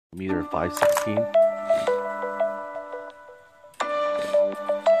Meter 516. Okay.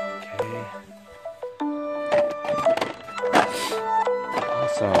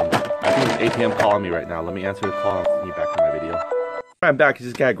 Awesome. I think it's APM calling me right now. Let me answer the call and I'll see you back in my video. I'm back. I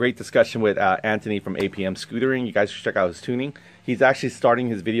just got a great discussion with Anthony from APM Scootering. You guys should check out his tuning. He's actually starting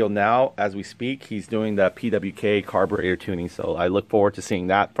his video now as we speak. He's doing the PWK carburetor tuning, so I look forward to seeing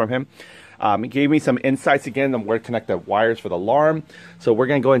that from him. He gave me some insights again on where to connect the wires for the alarm. So we're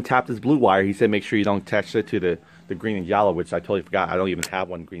going to go and tap this blue wire. He said make sure you don't attach it to the green and yellow, which I totally forgot. I don't even have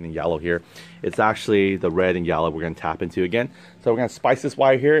one green and yellow here. It's actually the red and yellow we're going to tap into again. So we're going to spice this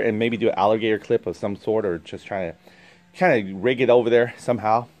wire here and maybe do an alligator clip of some sort, or just trying to kind of rig it over there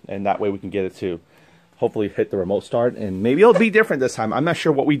somehow, and that way we can get it to hopefully hit the remote start, and maybe it'll be different this time. I'm not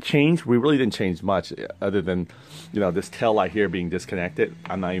sure what we changed. We really didn't change much other than, you know, this tail light here being disconnected.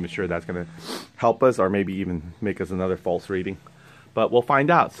 I'm not even sure that's going to help us or maybe even make us another false reading, but we'll find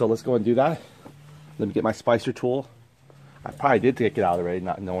out. So let's go and do that. Let me get my spicer tool. I probably did take it out already,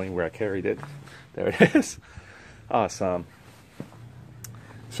 not knowing where I carried it. There it is. Awesome.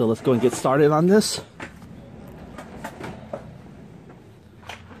 So let's go and get started on this.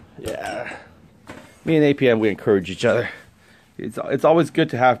 Yeah, me and APM, we encourage each other. It's always good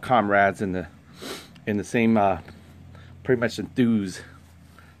to have comrades in the same pretty much enthused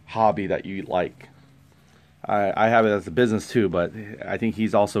hobby that you like. I have it as a business too, but I think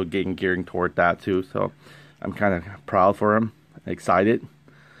he's also gearing toward that too. So I'm kind of proud for him, excited.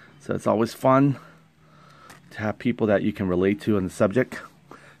 So it's always fun to have people that you can relate to on the subject.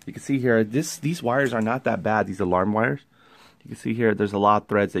 You can see here, these wires are not that bad. These alarm wires. You can see here, there's a lot of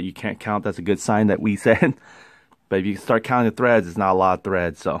threads that you can't count. That's a good sign that we said. But if you start counting the threads, it's not a lot of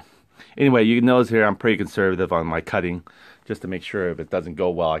threads. So anyway, you can notice here I'm pretty conservative on my cutting, just to make sure if it doesn't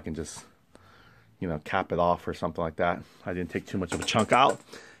go well, I can just, you know, cap it off or something like that. I didn't take too much of a chunk out.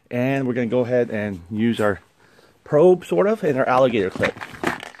 And we're going to go ahead and use our probe, sort of, and our alligator clip.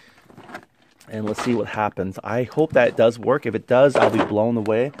 And let's see what happens. I hope that it does work. If it does, I'll be blown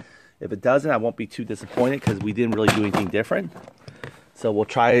away. If it doesn't, I won't be too disappointed because we didn't really do anything different. So we'll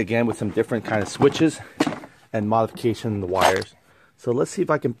try it again with some different kind of switches and modification in the wires. So let's see if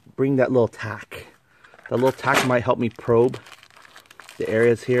I can bring that little tack. That little tack might help me probe the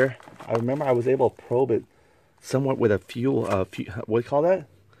areas here. I remember I was able to probe it somewhat with a what do you call that?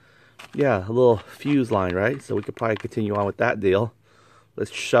 Yeah, a little fuse line, right? So we could probably continue on with that deal.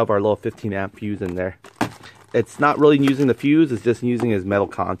 Let's shove our little 15 amp fuse in there. It's not really using the fuse, it's just using his metal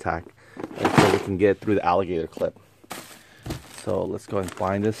contact. And so we can get through the alligator clip. So let's go ahead and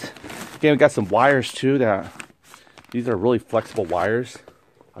find this. Again, we got some wires too. These are really flexible wires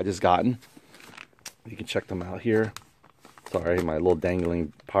I just gotten. You can check them out here. Sorry, my little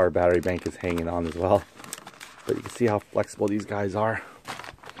dangling power battery bank is hanging on as well. But you can see how flexible these guys are.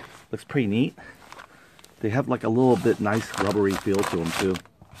 Looks pretty neat. They have like a little bit nice rubbery feel to them too.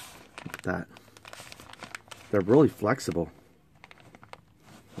 Look at that. They're really flexible.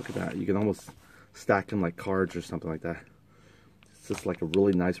 Look at that. You can almost stack them like cards or something like that. It's just like a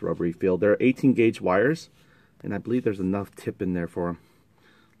really nice rubbery feel. They're 18 gauge wires, and I believe there's enough tip in there for them.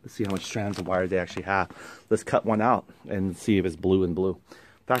 Let's see how much strands of wire they actually have. Let's cut one out and see if it's blue and blue.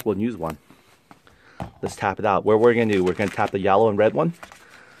 In fact, we'll use one. Let's tap it out. What we're going to do, we're going to tap the yellow and red one.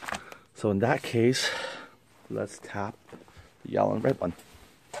 So in that case, let's tap the yellow and red one,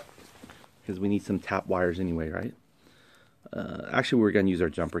 because we need some tap wires anyway, right? Actually, we're going to use our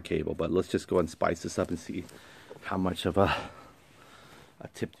jumper cable, but let's just go and spice this up and see how much of a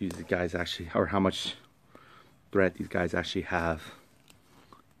tip these guys actually, or how much thread these guys actually have.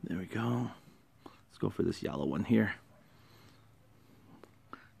 There we go. Let's go for this yellow one here.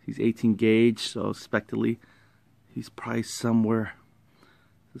 He's 18 gauge, so expectedly he's probably somewhere.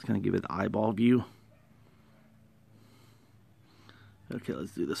 Just going to give it the eyeball view. Okay,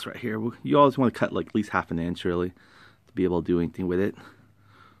 let's do this right here. You always want to cut like at least half an inch really to be able to do anything with it.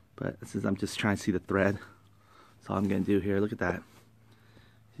 But since I'm just trying to see the thread, that's all I'm going to do here. Look at that.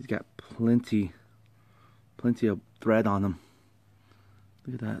 He's got plenty of thread on them.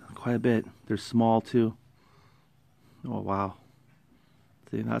 Look at that, quite a bit. They're small too. Oh wow.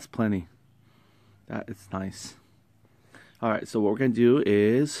 See, that's plenty. That is nice. Alright, so what we're going to do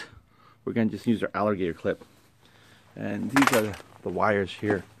is we're going to just use our alligator clip. And these are the wires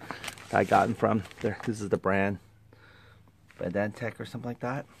here that I gotten from there. This is the brand Vedantech or something like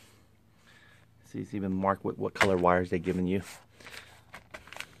that. See, it's even marked what color wires they've given you.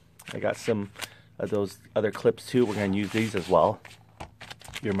 I got some of those other clips too. We're going to use these as well.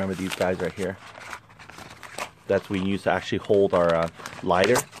 You remember these guys right here? That's what we use to actually hold our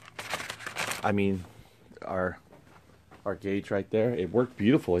lighter. I mean, our our gauge right there. It worked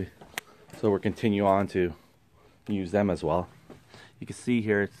beautifully. So we'll continue on to use them as well. You can see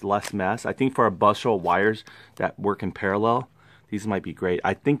here it's less mess. I think for our bushel wires that work in parallel, these might be great.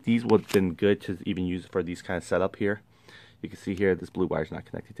 I think these would have been good to even use for these kind of setup here. You can see here this blue wire is not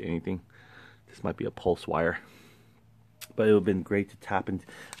connected to anything. This might be a pulse wire. But it would have been great to tap into.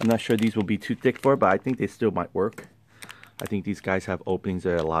 I'm not sure these will be too thick for it, but I think they still might work. I think these guys have openings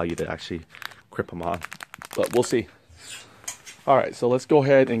that allow you to actually grip them on. But we'll see. Alright, so let's go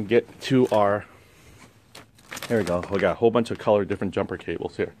ahead and get to our... There we go. We got a whole bunch of color different jumper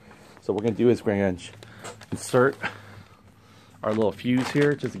cables here. So what we're going to do is we're going to insert our little fuse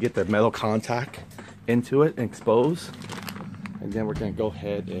here just to get the metal contact into it and expose. And then we're going to go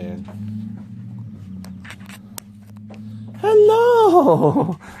ahead and...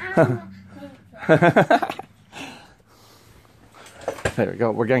 Hello! There we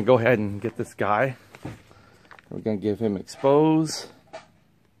go. We're going to go ahead and get this guy. We're going to give him expose.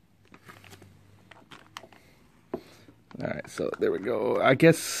 Alright, so there we go. I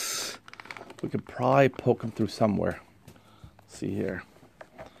guess we could probably poke him through somewhere. Let's see here.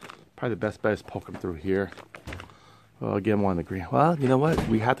 Probably the best bet is poke him through here. Well, I'll get him on the green. Well, you know what?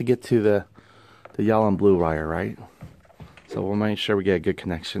 We have to get to the yellow and blue wire, right? So we'll make sure we get a good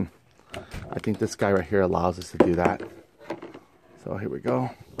connection. I think this guy right here allows us to do that. So here we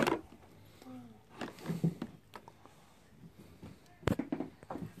go.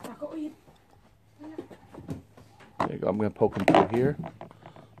 There you go. I'm going to poke him through here.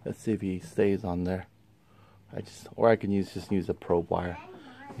 Let's see if he stays on there. Or I can just use a probe wire.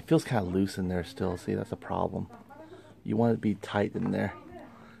 It feels kind of loose in there still. See, that's a problem. You want it to be tight in there.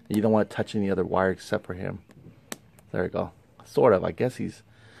 And you don't want to touch any other wire except for him. There we go. Sort of. I guess he's...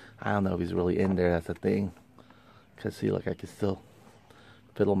 I don't know if he's really in there. That's the thing. Because see, look, I can still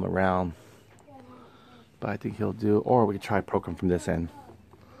fiddle him around. But I think he'll do... Or we can try poking from this end.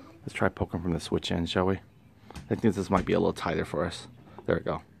 Let's try poking from the switch end, shall we? I think this might be a little tighter for us. There we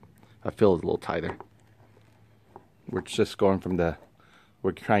go. I feel it's a little tighter. We're just going from the...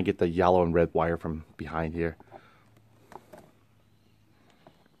 We're trying to get the yellow and red wire from behind here.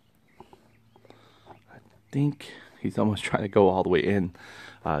 I think he's almost trying to go all the way in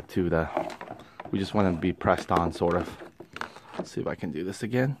to the... We just want him to be pressed on, sort of. Let's see if I can do this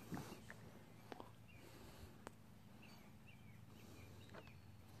again.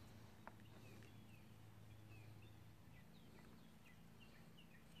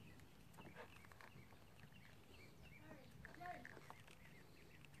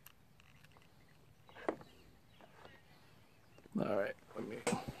 Alright, let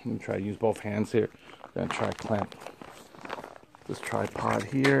me try to use both hands here. I'm going to try to clamp this tripod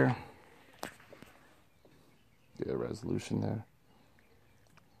here. Get a resolution there.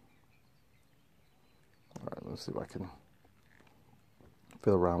 Alright, let's see if I can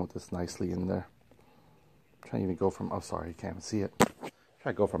fiddle around with this nicely in there. Try to even go from, oh sorry, you can't even see it.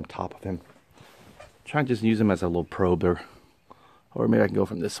 Try to go from top of him. Try and just use him as a little prober. Or maybe I can go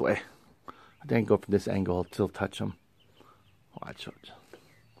from this way. I think I can go from this angle, I'll still touch him. Watch out.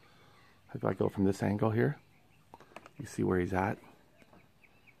 If I go from this angle here, you see where he's at.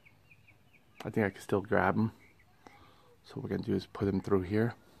 I think I can still grab him. So what we're going to do is put him through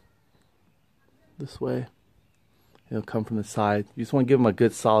here. This way. He'll come from the side. You just want to give him a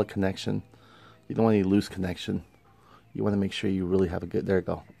good solid connection. You don't want any loose connection. You want to make sure you really have a good, there you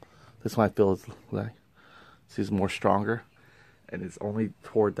go. This one I feel is like, see, it's more stronger. And it's only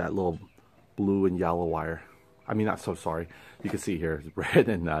toward that little blue and yellow wire. I mean, not so sorry. You can see here, it's red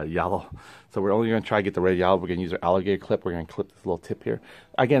and yellow. So we're only going to try to get the red yellow. We're going to use our alligator clip. We're going to clip this little tip here.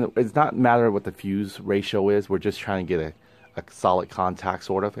 Again, it's not matter what the fuse ratio is. We're just trying to get a solid contact,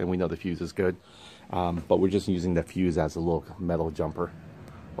 sort of. And we know the fuse is good. But we're just using the fuse as a little metal jumper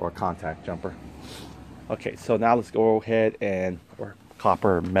or a contact jumper. Okay, so now let's go ahead and, or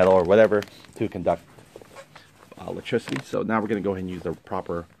copper, or metal, or whatever, to conduct electricity. So now we're going to go ahead and use the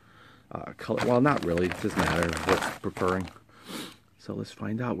proper color. Well, not really. It doesn't matter what's preferring. So let's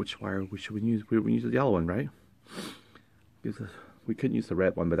find out which wire we should use. We would use the yellow one, right? Because we couldn't use the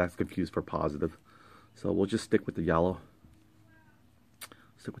red one, but that's confused for positive. So we'll just stick with the yellow.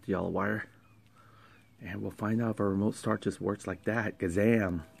 Stick with the yellow wire. And we'll find out if our remote start just works like that.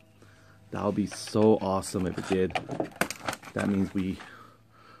 Gazam! That would be so awesome if it did. That means we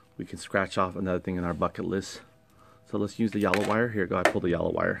can scratch off another thing in our bucket list. So let's use the yellow wire. Here, go. I pulled the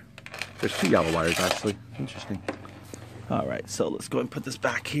yellow wire. There's two yellow wires, actually. Interesting. Alright, so let's go ahead and put this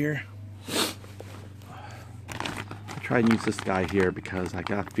back here. I try and use this guy here because I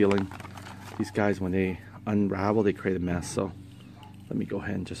got a feeling these guys, when they unravel, they create a mess. So let me go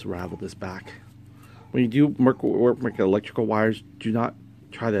ahead and just ravel this back. when you do work with electrical wires, do not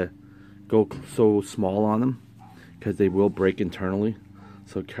try to go so small on them, because they will break internally.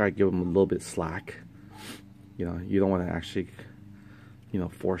 So try to give them a little bit slack. You know, you don't want to actually, you know,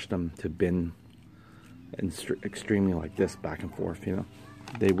 force them to bend extremely like this back and forth. You know,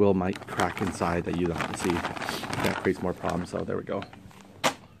 they might crack inside that you don't see. That creates more problems. So there we go.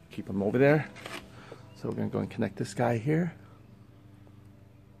 Keep them over there. So we're gonna go and connect this guy here.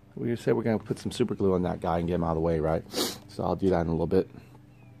 We said we're gonna put some super glue on that guy and get him out of the way, right? So I'll do that in a little bit.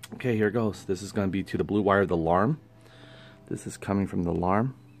 Okay, here it goes. This is gonna be to the blue wire of the alarm. This is coming from the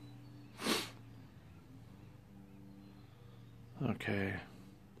alarm. Okay.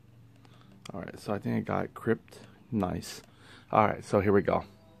 Alright, so I think I got it crimped. Nice. Alright, so here we go.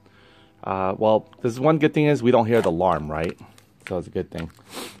 Well, this one good thing is we don't hear the alarm, right? So it's a good thing.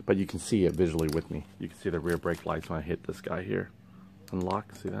 But you can see it visually with me. You can see the rear brake lights when I hit this guy here.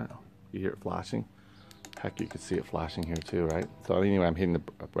 Unlock, see that? You hear it flashing? Heck, you can see it flashing here too, right? So anyway, I'm hitting the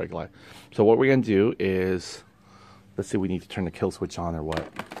brake light. So what we're gonna do is, let's see, we need to turn the kill switch on or what.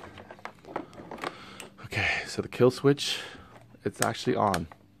 Okay, so the kill switch, it's actually on.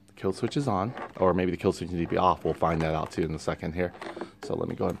 The kill switch is on, or maybe the kill switch needs to be off. We'll find that out too in a second here. So let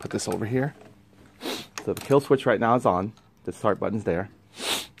me go ahead and put this over here. So the kill switch right now is on. The start button's there.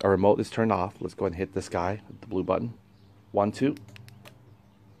 Our remote is turned off. Let's go ahead and hit this guy with the blue button. 1, 2.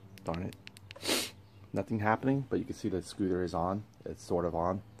 Darn it. Nothing happening, but you can see the scooter is on. It's sort of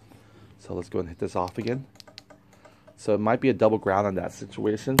on. So let's go ahead and hit this off again. So it might be a double ground on that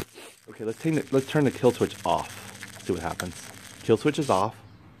situation. Okay, let's turn the kill switch off. See what happens. Kill switch is off.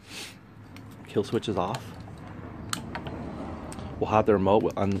 Kill switch is off. We'll have the remote.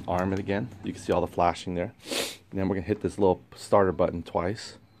 We'll unarm it again. You can see all the flashing there. And then we're gonna hit this little starter button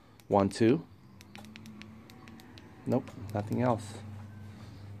twice. 1, 2. Nope, nothing else.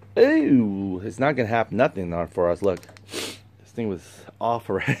 Ooh, it's not gonna happen nothing for us. Look, this thing was off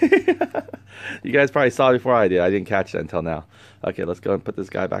already. You guys probably saw it before I did. I didn't catch it until now. Okay, let's go and put this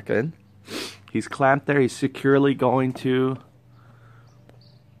guy back in. He's clamped there. He's securely going to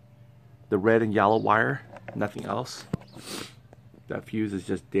the red and yellow wire. Nothing else. That fuse is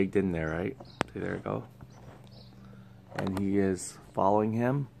just digged in there, right? See, there we go. And he is following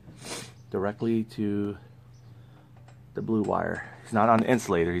him directly to the blue wire. He's not on the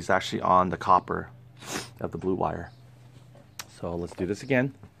insulator, he's actually on the copper of the blue wire. So let's do this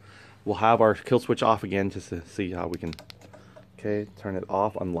again. We'll have our kill switch off again just to see how we can, okay, turn it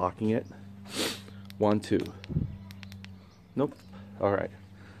off, unlocking it. 1, 2. Nope. Alright.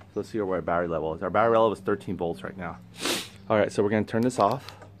 So let's see where our battery level is. Our battery level is 13 volts right now. Alright, so we're going to turn this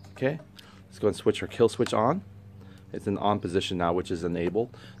off. Okay. Let's go and switch our kill switch on. It's in on position now, which is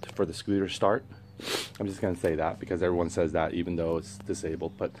enabled for the scooter start. I'm just going to say that because everyone says that even though it's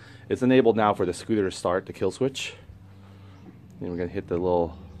disabled. But it's enabled now for the scooter to start, the kill switch. Then we're going to hit the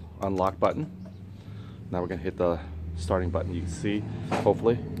little unlock button. Now we're going to hit the starting button. You can see,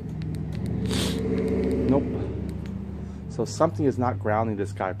 hopefully. Nope. So something is not grounding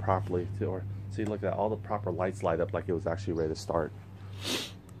this guy properly. Or see, look at that, all the proper lights light up like it was actually ready to start.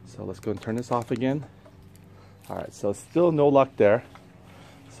 So let's go and turn this off again. Alright, so still no luck there.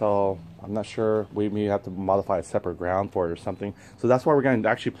 So I'm not sure, we may have to modify a separate ground for it or something. So that's why we're going to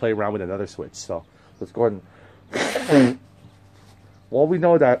actually play around with another switch. So let's go ahead and well, we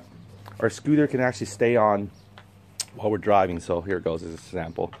know that our scooter can actually stay on while we're driving. So here it goes as an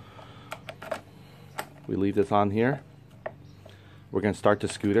example. We leave this on here. We're going to start the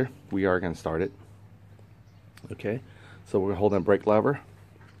scooter. We are going to start it. Okay, so we're holding a brake lever.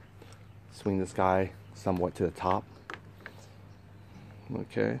 Swing this guy somewhat to the top.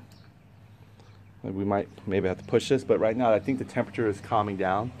 Okay. We might maybe have to push this, but right now I think the temperature is calming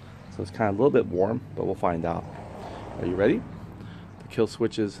down. So it's kind of a little bit warm, but we'll find out. Are you ready? The kill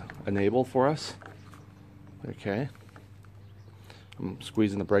switch is enabled for us. Okay. I'm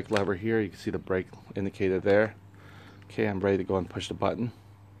squeezing the brake lever here. You can see the brake indicator there. Okay, I'm ready to go and push the button.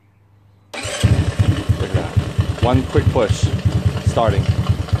 Look at that. One quick push. Starting.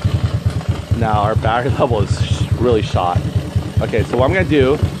 Now our battery level is really shot. Okay, so what I'm going to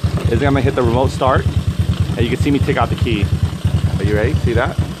do is I'm going to hit the remote start, and you can see me take out the key. Are you ready? See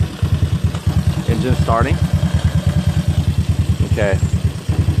that? Engine starting. Okay.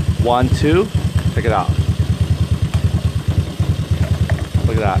 1, 2. Check it out.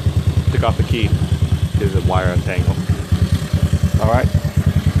 Look at that. Took off the key. There's a wire untangle. Alright.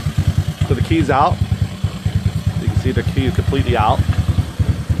 So the key's out. You can see the key is completely out.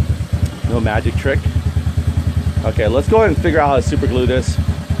 No magic trick. Okay, let's go ahead and figure out how to super glue this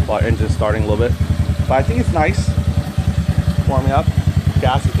while our engine's starting a little bit. But I think it's nice. Warming up.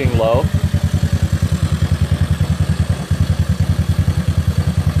 Gas is getting low.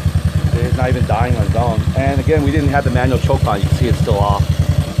 not even dying on its own. And again, we didn't have the manual choke on. You can see it's still off.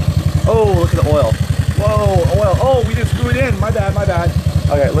 Oh, look at the oil. Whoa, oil. Oh, we didn't screw it in. My bad, my bad.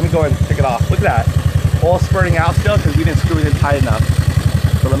 Okay, let me go ahead and take it off. Look at that. Oil spurting out still because we didn't screw it in tight enough.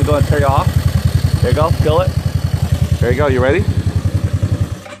 So let me go ahead and take it off. There you go, fill it. There you go, you ready?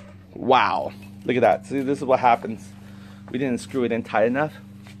 Wow, look at that. See, this is what happens. We didn't screw it in tight enough.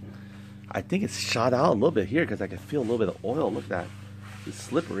 I think it's shot out a little bit here because I can feel a little bit of oil. Look at that. It's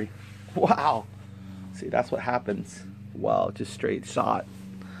slippery. Wow. See, that's what happens. Wow, just straight shot.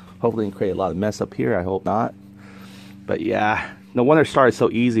 Hopefully it didn't create a lot of mess up here. I hope not. But yeah, no wonder it started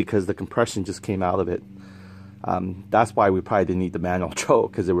so easy because the compression just came out of it. That's why we probably didn't need the manual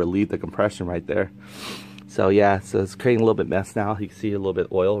choke because it relieved the compression right there. So yeah, so it's creating a little bit mess now. You can see a little bit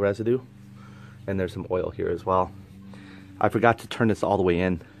oil residue. And there's some oil here as well. I forgot to turn this all the way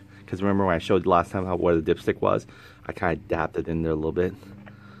in because remember when I showed you last time where the dipstick was? I kind of dabbed it in there a little bit.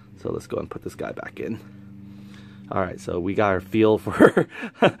 So let's go and put this guy back in. Alright, so we got our feel for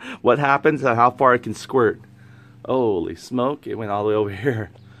what happens and how far it can squirt. Holy smoke, it went all the way over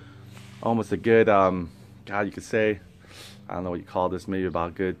here. Almost a good, God, you could say, I don't know what you call this, maybe about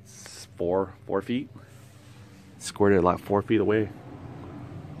a good 4 feet. Squirted like 4 feet away.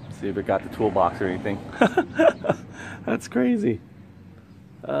 See if it got the toolbox or anything. That's crazy.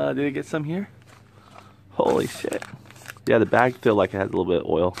 Did it get some here? Holy shit. Yeah, the bag felt like it had a little bit of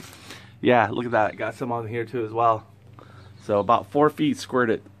oil. Yeah, look at that. Got some on here too as well. So about 4 feet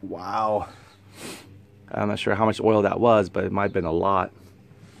squirted. Wow. I'm not sure how much oil that was, but it might have been a lot.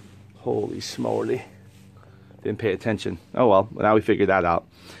 Holy smoly. Didn't pay attention. Oh well, now we figured that out.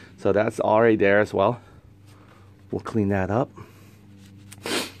 So that's already there as well. We'll clean that up.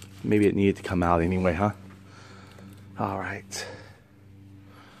 Maybe it needed to come out anyway, huh? Alright.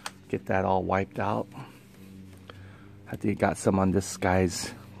 Get that all wiped out. I think it got some on this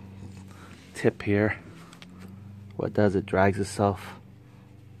guy's tip here. What it does, it drags itself.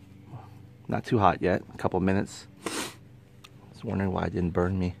 Not too hot yet, a couple minutes. I was wondering why it didn't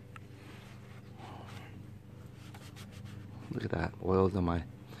burn me. Look at that, oil's on my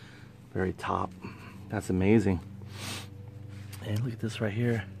very top. That's amazing. And look at this right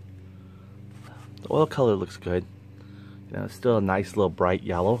here. The oil color looks good. You know, it's still a nice little bright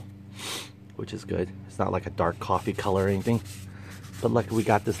yellow, which is good. It's not like a dark coffee color or anything. But luckily we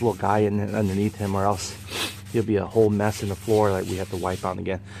got this little guy in underneath him, or else he'll be a whole mess in the floor like we have to wipe out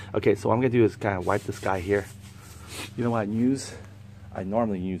again. Okay, so what I'm gonna do is kind of wipe this guy here. You know what I'd use? I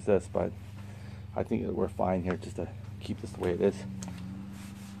normally use this, but I think we're fine here just to keep this the way it is.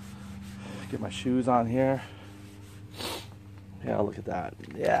 Get my shoes on here. Yeah, look at that.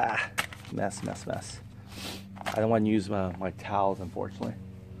 Yeah, mess, mess, mess. I don't want to use my towels, unfortunately.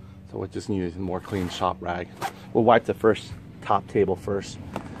 So we'll just need a more clean shop rag. We'll wipe the first top table first,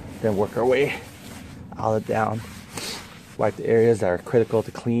 then work our way out and down. Wipe the areas that are critical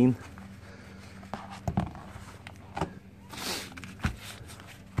to clean.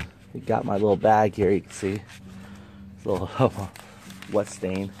 We got my little bag here, you can see. It's a little wet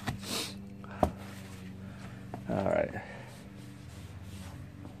stain. Alright.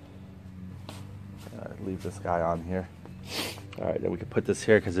 Leave this guy on here. Alright, then we can put this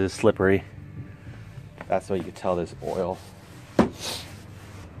here because it is slippery. That's why you can tell there's oil.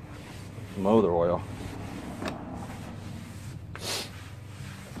 Motor oil.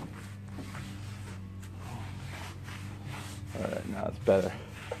 Alright, now it's better.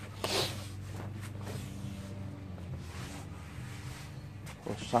 A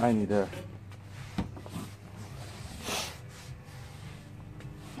little shiny there.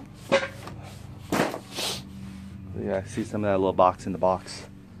 Yeah, I see some of that little box in the box.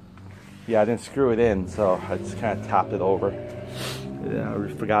 Yeah, I didn't screw it in, so I just kind of tapped it over. Yeah, I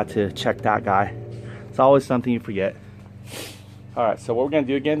forgot to check that guy. It's always something you forget. Alright, so what we're going to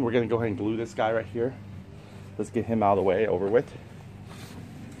do again, we're going to go ahead and glue this guy right here. Let's get him out of the way, over with.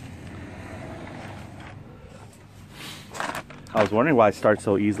 I was wondering why it starts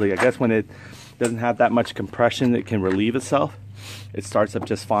so easily. I guess when it doesn't have that much compression, it can relieve itself. It starts up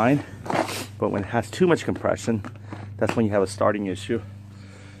just fine. But when it has too much compression, that's when you have a starting issue.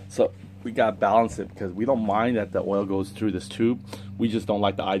 So we gotta balance it because we don't mind that the oil goes through this tube. We just don't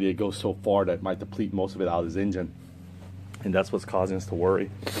like the idea it goes so far that it might deplete most of it out of his engine. And that's what's causing us to worry.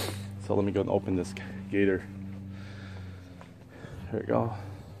 So let me go and open this gator. There we go.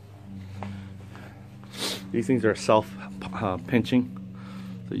 These things are self-pinching.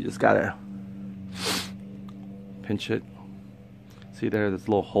 So you just gotta pinch it. See there, there's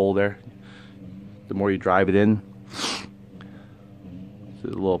a little hole there. The more you drive it in, so a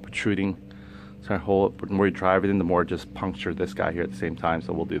little protruding. So trying to hold it. The more you drive it in, the more just puncture this guy here at the same time.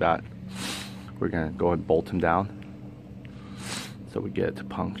 So we'll do that. We're gonna go and bolt him down so we get it to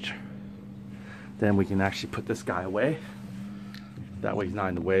puncture. Then we can actually put this guy away. That way he's not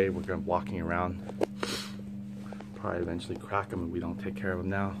in the way. We're gonna be walking around. Probably eventually crack him if we don't take care of him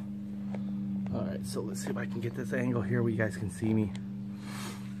now. Alright, so let's see if I can get this angle here where you guys can see me.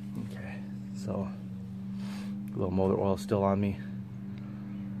 Okay, so a little motor oil still on me.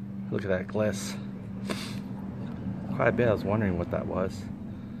 Look at that gliss. Quite a bit. I was wondering what that was.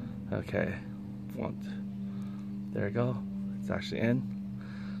 Okay, there you go. It's actually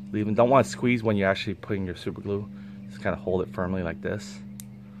in. Leaving. Don't want to squeeze when you're actually putting your super glue. Just kind of hold it firmly like this.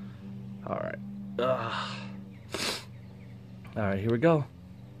 Alright. Alright, here we go.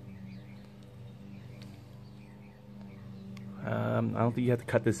 I don't think you have to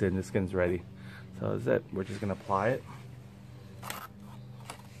cut this in. This skin's ready. So that's it. We're just going to apply it.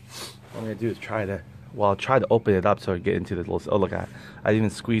 What I'm going to do is try to open it up so I get into the little... Oh, look at it. I didn't even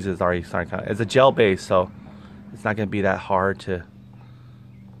squeeze it. It's already starting to... It's a gel base, so it's not going to be that hard to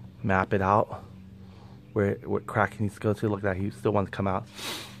map it out where crack needs to go to. Look at that. He still wants to come out.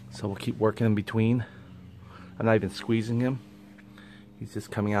 So we'll keep working in between. I'm not even squeezing him. He's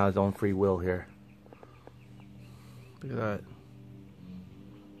just coming out of his own free will here. Look at that.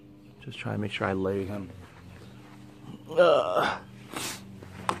 Just trying to make sure I lay him.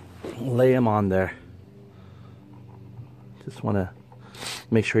 Lay him on there. Just want to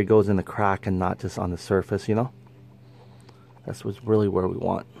make sure he goes in the crack and not just on the surface, you know? That's what's really where we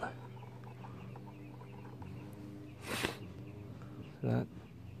want. See that?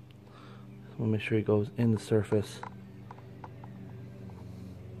 Just want to make sure he goes in the surface.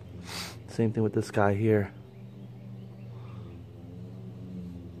 Same thing with this guy here.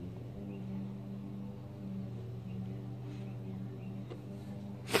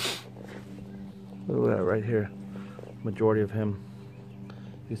 Look at that right here. Majority of him.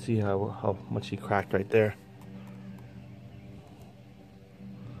 You see how much he cracked right there.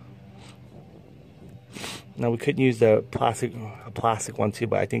 Now we could use a plastic one too,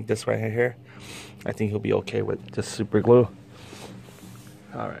 but I think this right here, I think he'll be okay with just super glue.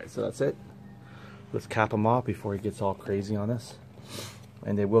 Alright, so that's it. Let's cap him off before he gets all crazy on us.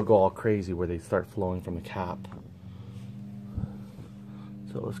 And they will go all crazy where they start flowing from the cap.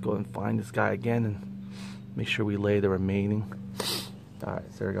 So let's go and find this guy again and make sure we lay the remaining. Alright,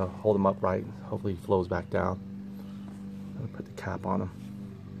 so there we go. Hold him upright. Hopefully he flows back down. I'm gonna put the cap on him.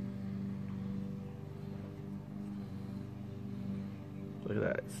 Look at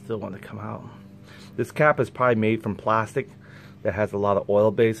that. It still want to come out. This cap is probably made from plastic that has a lot of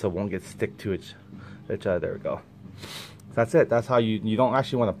oil base, so it won't get stick to each other. There we go. That's it. That's how you don't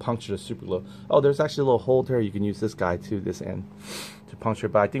actually want to puncture the super glue. Oh, there's actually a little hole here. You can use this guy too, this end, to puncture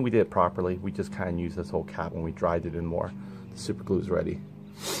it, but I think we did it properly. We just kind of used this whole cap when we dried it in more. The super glue is ready.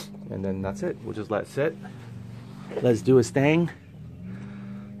 And then that's it. We'll just let it sit. Let's do his thing.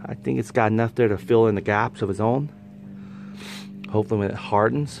 I think it's got enough there to fill in the gaps of his own. Hopefully when it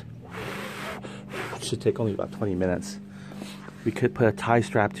hardens, it should take only about 20 minutes. We could put a tie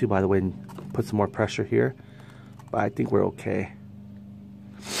strap too, by the way, and put some more pressure here. But I think we're okay.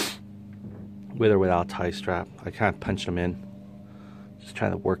 With or without tie strap. I kind of punched him in. Just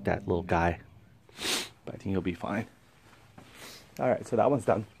trying to work that little guy. But I think he'll be fine. Alright, so that one's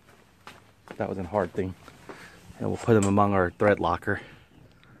done. That was a hard thing. And we'll put him among our thread locker.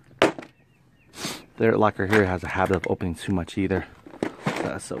 Thread locker here has a habit of opening too much either.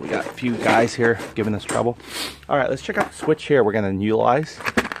 So we got a few guys here giving us trouble. Alright, let's check out the switch here we're going to utilize.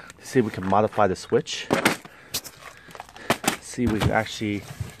 To see if we can modify the switch. See if we can actually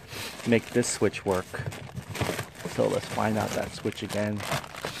make this switch work. So let's find out that switch again.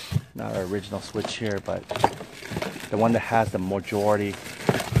 Not our original switch here, but the one that has the majority.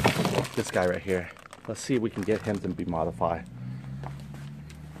 This guy right here. Let's see if we can get him to be modified.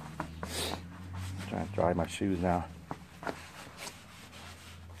 Trying to dry my shoes now.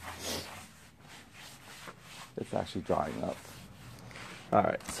 It's actually drying up.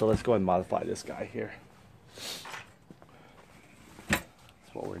 Alright, so let's go and modify this guy here. That's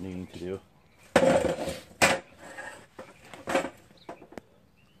what we're needing to do.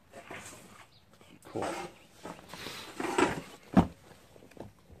 Cool.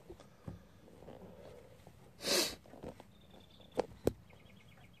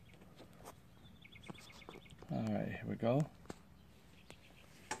 Alright, here we go.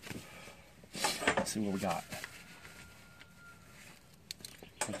 Let's see what we got.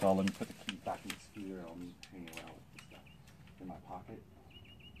 First of all, let me put the key back in the scooter. I'll be hanging around with this stuff in my pocket.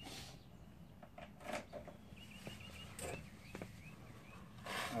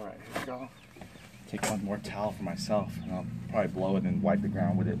 Alright, here we go. take one more towel for myself, and I'll probably blow it and wipe the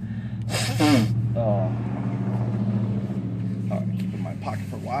ground with it. I'll keep it in my pocket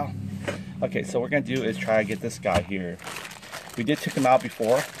for a while. Okay, so what we're gonna do is try to get this guy here. We did take him out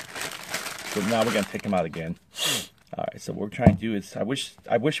before, but now we're gonna take him out again. All right, so what we're trying to do is, I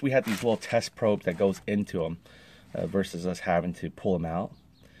wish we had these little test probes that goes into them versus us having to pull them out.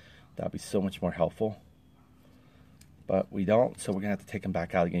 That'd be so much more helpful. But we don't, so we're gonna have to take them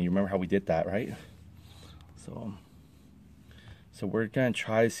back out again. You remember how we did that, right? So we're gonna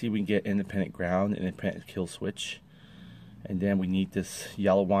try to see if we can get independent ground, independent kill switch, and then we need this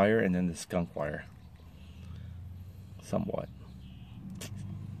yellow wire and then the skunk wire. Somewhat.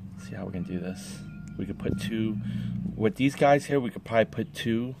 Let's see how we're gonna do this. We could put two. With these guys here, we could probably put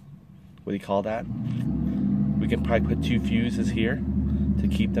two. What do you call that? We can probably put two fuses here to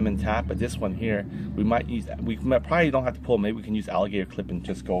keep them intact. But this one here, we might use. We probably don't have to pull. Maybe we can use alligator clip and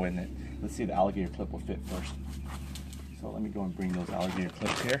just go in it. Let's see if the alligator clip will fit first. So let me go and bring those alligator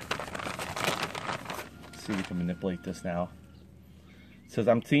clips here. See if we can manipulate this now. So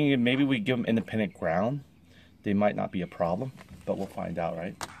I'm thinking maybe we give them independent ground. They might not be a problem, but we'll find out,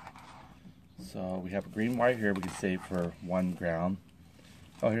 right? So we have a green wire here we can save for one ground.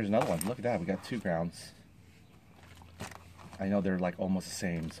 Oh, here's another one. Look at that. We got two grounds. I know they're like almost the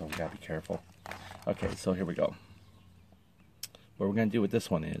same, so we gotta be careful. Okay, so here we go. What we're gonna do with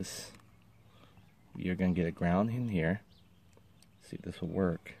this one is you're gonna get a ground in here. See if this will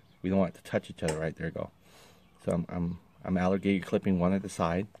work. We don't want it to touch each other, right? There you go. So I'm alligator clipping one at the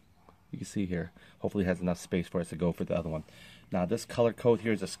side. You can see here. Hopefully it has enough space for us to go for the other one. Now this color code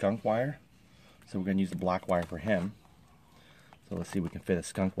here is a skunk wire. So we're going to use the black wire for him. So let's see if we can fit a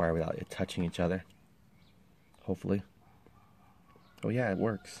skunk wire without it touching each other. Hopefully. Oh yeah, it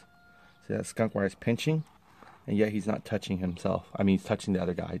works. See, that skunk wire is pinching, and yet he's not touching himself. I mean, he's touching the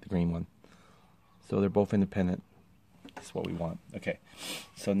other guy, the green one. So they're both independent. That's what we want. Okay.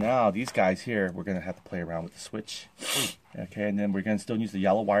 So now these guys here, we're going to have to play around with the switch. Okay, and then we're going to still use the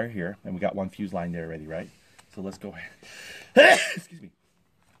yellow wire here, and we got one fuse line there already, right? So let's go ahead. Excuse me.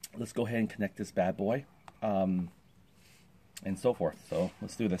 Let's go ahead and connect this bad boy, and so forth. So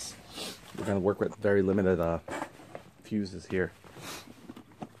let's do this. We're going to work with very limited fuses here.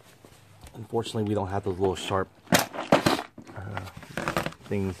 Unfortunately, we don't have those little sharp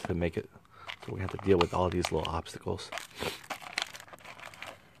things to make it, so we have to deal with all these little obstacles.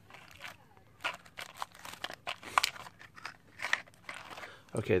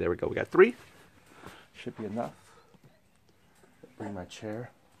 Okay, there we go. We got three. Should be enough. Bring my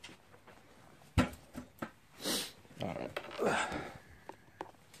chair. Alright.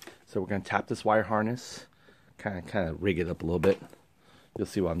 So we're going to tap this wire harness, kind of rig it up a little bit. You'll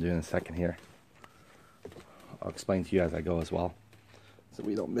see what I'm doing in a second here. I'll explain to you as I go as well, so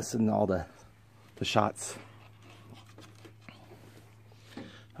we don't miss in all the shots.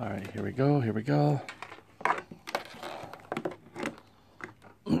 Alright, here we go, here we go.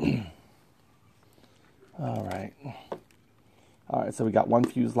 Alright, so we got one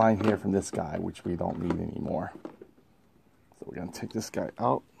fuse line here from this guy, which we don't need anymore. So we're going to take this guy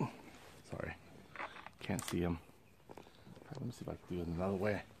out. Sorry, can't see him. Let me see if I can do it another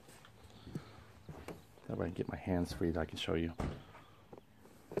way. That way I can get my hands free that I can show you.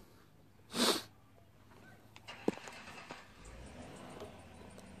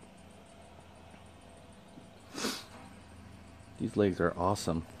 These legs are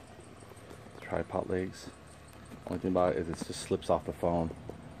awesome. Tripod legs. Only thing about it is it just slips off the phone.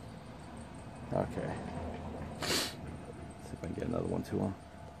 Okay. Let's see if I can get another one to him.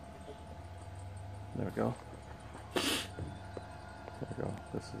 There we go. There we go.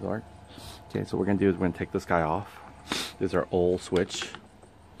 This is our. Okay, so what we're gonna do is we're gonna take this guy off. This is our old switch.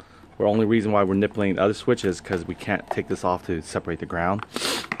 The only reason why we're nippling the other switch is because we can't take this off to separate the ground.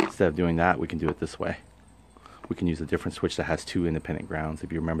 Instead of doing that, we can do it this way. We can use a different switch that has two independent grounds.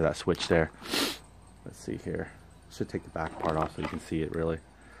 If you remember that switch there. Let's see here. Should take the back part off so you can see it really.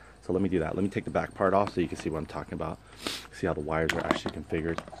 So let me do that. Let me take the back part off so you can see what I'm talking about. See how the wires are actually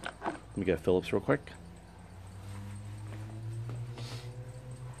configured. Let me get a Phillips real quick.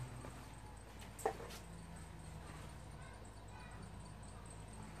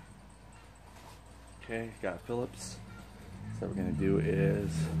 Okay, got a Phillips. So what we're going to do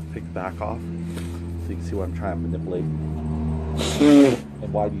is take the back off so you can see what I'm trying to manipulate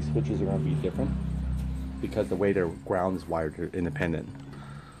and why these switches are going to be different. Because the way their ground is wired are independent.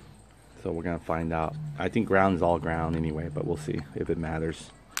 So we're going to find out. I think ground is all ground anyway, but we'll see if it matters.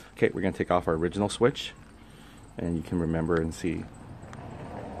 Okay, we're going to take off our original switch and you can remember and see.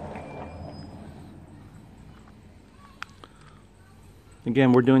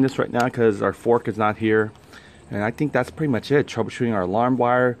 again, we're doing this right now because our fork is not here. And I think that's pretty much it. Troubleshooting our alarm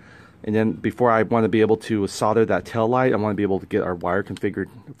wire. And then before I want to be able to solder that tail light, I want to be able to get our wire configured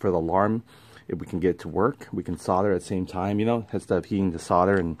for the alarm. If we can get it to work, we can solder at the same time, you know, instead of heating the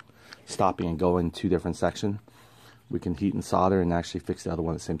solder and stopping and going in two different sections. We can heat and solder and actually fix the other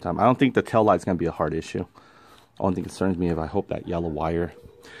one at the same time. I don't think the tail light's going to be a hard issue. Only thing concerns me is I hope that yellow wire,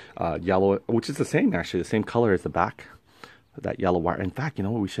 yellow, which is the same actually, the same color as the back, that yellow wire. In fact, you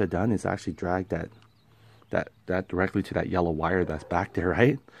know what we should have done is actually drag that directly to that yellow wire that's back there,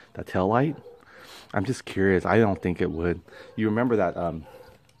 right? That tail light. I'm just curious. I don't think it would. You remember that,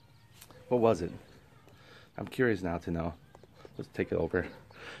 what was it? I'm curious now to know. Let's take it over.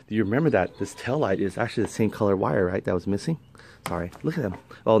 Do you remember that this tail light is actually the same color wire, right? That was missing? Sorry. Look at him.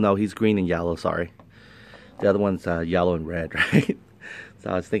 Oh no, he's green and yellow, sorry. The other one's yellow and red, right? So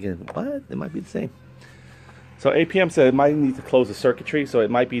I was thinking, what? It might be the same. So APM said it might need to close the circuitry, so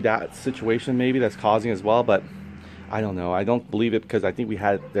it might be that situation maybe that's causing as well, but I don't know. I don't believe it because I think we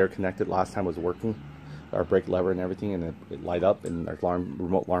had they're connected last time it was working, our brake lever and everything, and it light up, and our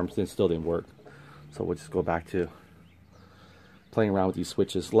remote alarm still didn't work. So we'll just go back to playing around with these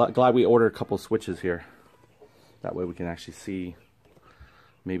switches. Glad we ordered a couple of switches here. That way we can actually see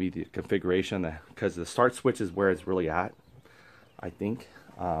maybe the configuration, because the start switch is where it's really at, I think.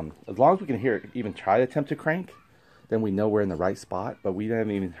 As long as we can hear it even try to attempt to crank, then we know we're in the right spot, but we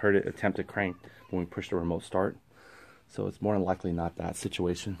haven't even heard it attempt to crank when we push the remote start. So it's more than likely not that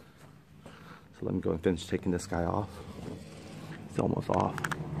situation. So let me go and finish taking this guy off. It's almost off.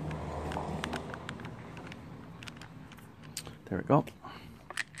 There we go.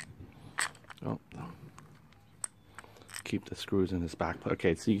 Oh. Keep the screws in this back.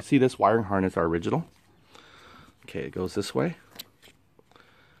 Okay, so you can see this wiring harness are original. Okay, it goes this way.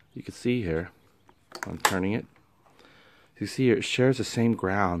 You can see here, I'm turning it. You see here, it shares the same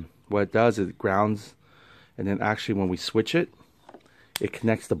ground. What it does is it grounds, and then actually when we switch it, it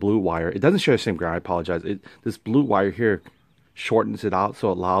connects the blue wire. It doesn't share the same ground, I apologize. This blue wire here shortens it out, so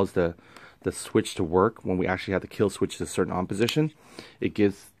it allows the switch to work. When we actually have the kill switch to a certain on position, it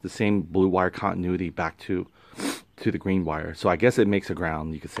gives the same blue wire continuity back to the green wire. So I guess it makes a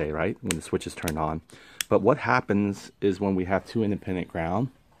ground, you could say, right? When the switch is turned on. But what happens is when we have two independent ground,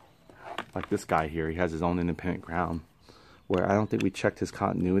 like this guy here, he has his own independent ground, where I don't think we checked his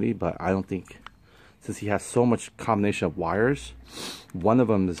continuity, but I don't think, since he has so much combination of wires, one of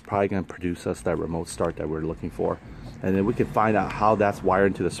them is probably going to produce us that remote start that we're looking for. And then we can find out how that's wired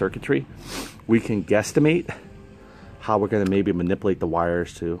into the circuitry. We can guesstimate how we're going to maybe manipulate the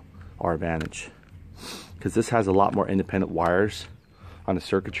wires to our advantage, because this has a lot more independent wires on the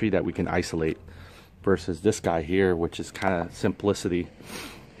circuitry that we can isolate versus this guy here, which is kind of simplicity.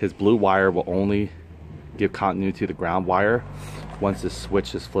 His blue wire will only give continuity to the ground wire once the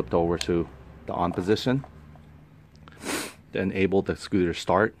switch is flipped over to the on position, to enable the scooter to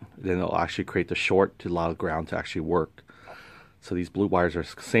start. Then it'll actually create the short to allow the ground to actually work. So these blue wires are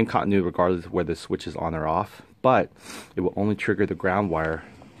same continuity regardless of whether the switch is on or off, but it will only trigger the ground wire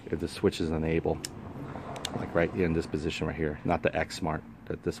if the switch is enabled, like right in this position right here, not the X smart,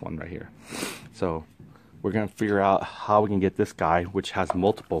 but this one right here. So we're going to figure out how we can get this guy, which has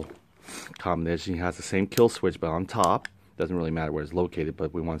multiple combinations. He has the same kill switch, but on top. Doesn't really matter where it's located,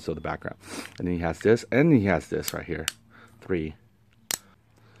 but we want to show the background. And then he has this, and he has this right here. 3.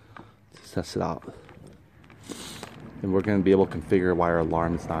 Let's test it out. And we're going to be able to configure why our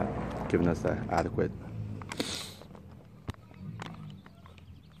alarm is not giving us the adequate.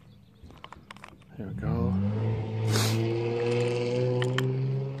 There we go.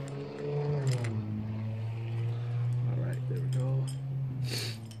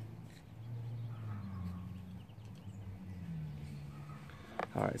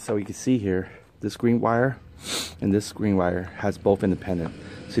 Alright, so you can see here, this green wire and this green wire has both independent.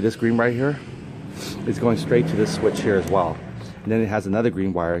 See this green right here is going straight to this switch here as well. And then it has another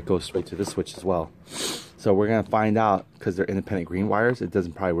green wire that goes straight to this switch as well. So we're going to find out, because they're independent green wires, it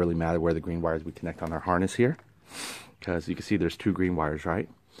doesn't probably really matter where the green wires we connect on our harness here. Because you can see there's 2 green wires, right?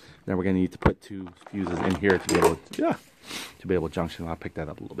 Then we're going to need to put 2 fuses in here to be able to, junction. I'll pick that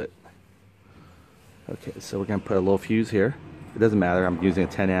up a little bit. Okay, so we're going to put a little fuse here. It doesn't matter. I'm using a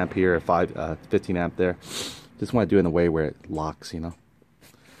 10 amp here, a 15 amp there. Just want to do it in a way where it locks, you know.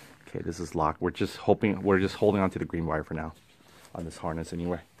 Okay, this is locked. We're just holding on to the green wire for now on this harness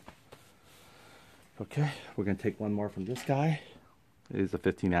anyway. Okay, we're going to take one more from this guy. It is a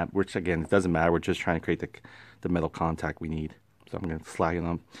 15 amp, which again, it doesn't matter. We're just trying to create the metal contact we need. So I'm going to slag it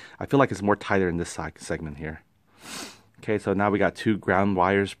on. I feel like it's more tighter in this side segment here. Okay, so now we got 2 ground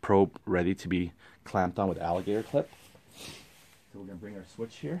wires probe ready to be clamped on with alligator clip. So we're gonna bring our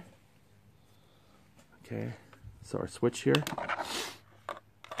switch here. Okay, so our switch here.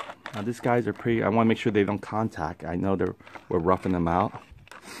 Now these guys are pretty, I want to make sure they don't contact. I know we're roughing them out,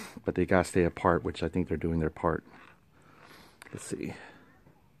 but they gotta stay apart, which I think they're doing their part. Let's see.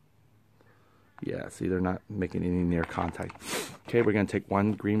 Yeah, see, they're not making any near contact. Okay, we're gonna take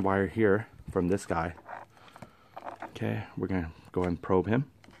one green wire here from this guy. Okay, we're gonna go ahead and probe him.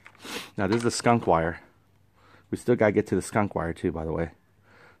 Now this is the skunk wire. We still gotta get to the skunk wire too, by the way.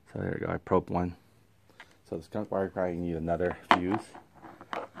 So there we go, I probed one. So the skunk wire probably need another fuse.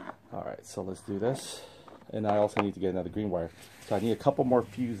 Alright, so let's do this. And I also need to get another green wire. So I need a couple more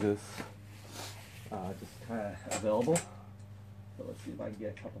fuses just kind of available. So let's see if I can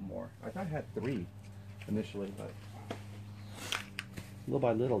get a couple more. I thought I had 3 initially, but little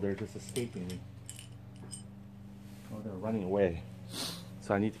by little they're just escaping me. Oh, they're running away.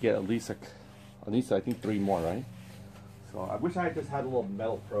 So I need to get at least I think 3 more, right? So I wish I had just had a little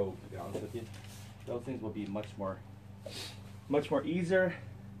metal probe, to be honest with you. Those things would be much more easier,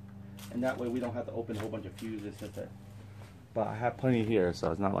 and that way we don't have to open a whole bunch of fuses. But I have plenty here,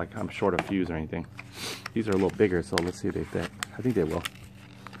 so it's not like I'm short of fuse or anything. These are a little bigger, so let's see if they fit. I think they will.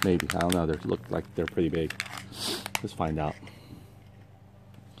 Maybe, I don't know. They look like they're pretty big. Let's find out.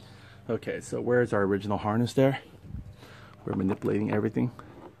 Okay, so where's our original harness there? We're manipulating everything.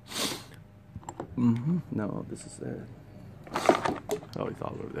 No, this is it. Oh, it's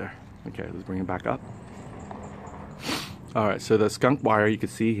all over there. Okay, let's bring it back up. Alright, so the skunk wire you can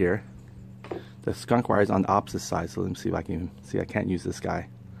see here. The skunk wire is on the opposite side, so let me see if I can see. I can't use this guy.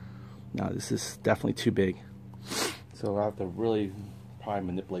 Now this is definitely too big. So I have to really probably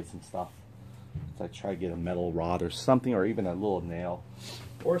manipulate some stuff. So I try to get a metal rod or something, or even a little nail.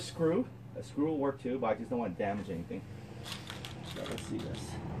 Or a screw. A screw will work too, but I just don't want to damage anything. So let's see this.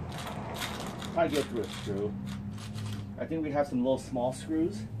 Try to get through a screw. I think we have some little small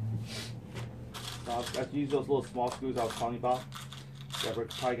screws. I have to use those little small screws I was talking about. Yeah, we're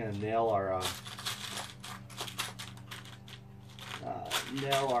probably gonna nail our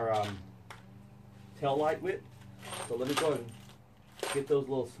tail light with. So let me go and get those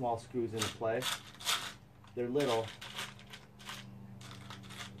little small screws into play. They're little.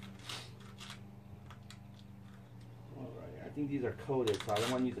 Alright, I think these are coated, so I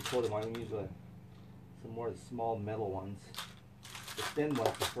don't want to use the coated one. I'm going to use some more small metal ones. The thin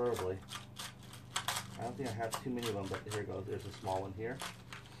ones preferably. I don't think I have too many of them, but here goes. There's a small one here.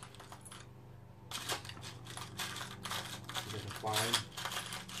 There's a fine.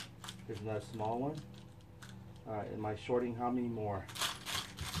 Here's another small one. Alright, am I shorting how many more?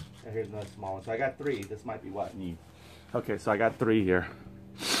 And here's another small one. So I got 3. This might be what I need. Okay, so I got 3 here.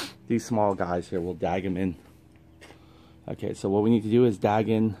 These small guys here, we'll dag them in. Okay, so what we need to do is dag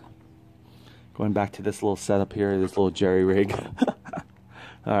in. Going back to this little setup here, this little jerry rig.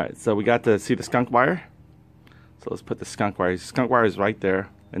 Alright, so we got to see the skunk wire. So let's put the skunk wire. The skunk wire is right there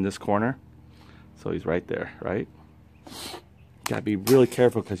in this corner. So he's right there, right? Gotta be really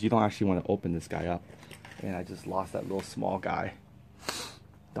careful because you don't actually want to open this guy up. And I just lost that little small guy.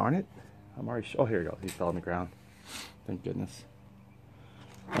 Darn it. I'm already, oh, here we go. He fell on the ground. Thank goodness.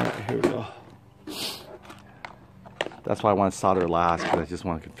 Alright, here we go. That's why I want to solder last, because I just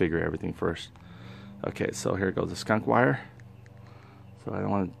want to configure everything first. Okay, so here goes the skunk wire. So I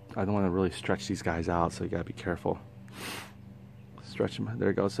don't want to really stretch these guys out, so you gotta be careful. Stretch them. There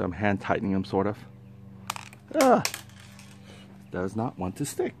it goes. So I'm hand tightening them, sort of. Does not want to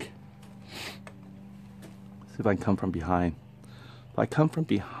stick. See if I can come from behind. If I come from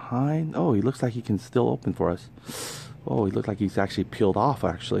behind, oh, he looks like he can still open for us. Oh, he looks like he's actually peeled off.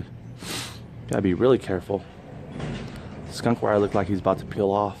 Actually, gotta be really careful. The skunk wire looked like he's about to peel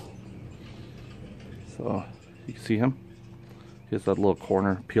off. So you can see him. Here's that little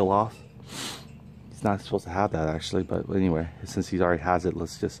corner peel off. He's not supposed to have that actually, but anyway, since he already has it,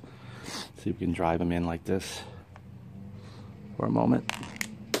 let's just see if we can drive him in like this for a moment.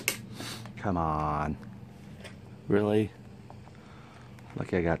 Come on. Really?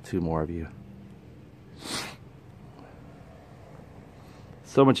 Lucky I got 2 more of you.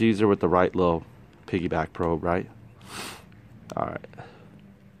 So much easier with the right little piggyback probe, right? Alright.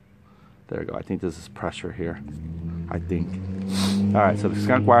 There we go. I think this is pressure here. I think. Alright, so the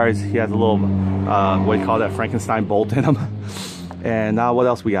skunk wires, he has a little, what do you call that, Frankenstein bolt in him. And now what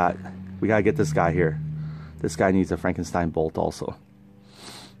else we got? We gotta get this guy here. This guy needs a Frankenstein bolt also.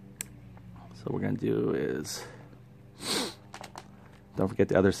 So what we're gonna do is, don't forget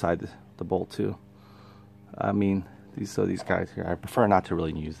the other side, the bolt too. I mean, these guys here, I prefer not to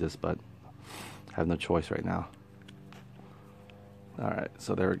really use this, but I have no choice right now. Alright,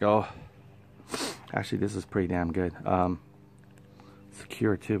 so there we go. Actually, this is pretty damn good.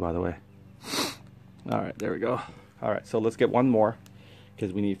 secure too, by the way. All right, there we go. All right, so let's get one more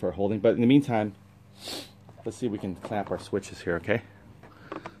because we need for holding. But in the meantime, let's see if we can clamp our switches here, okay?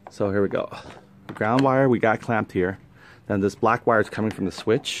 So here we go. The ground wire we got clamped here. Then this black wire is coming from the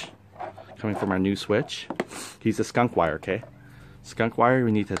switch, coming from our new switch. He's a skunk wire, okay? Skunk wire,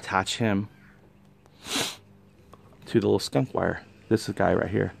 we need to attach him to the little skunk wire. This is the guy right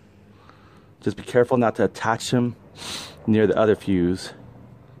here. Just be careful not to attach him near the other fuse.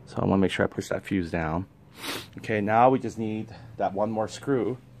 So I want to make sure I push that fuse down. Okay, now we just need that one more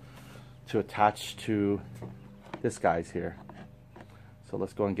screw to attach to this guy's here. So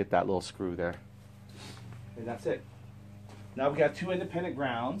let's go and get that little screw there. And that's it. Now we got 2 independent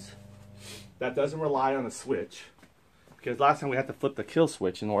grounds. That doesn't rely on a switch, because last time we had to flip the kill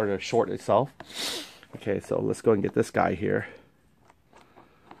switch in order to short itself. Okay, so let's go and get this guy here.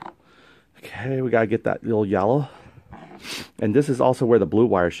 Okay, we gotta get that little yellow. And this is also where the blue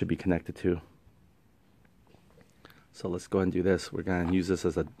wire should be connected to. So let's go and do this. We're gonna use this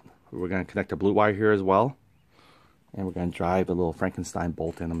as we're gonna connect a blue wire here as well. And we're gonna drive a little Frankenstein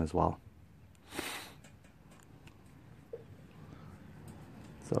bolt in them as well.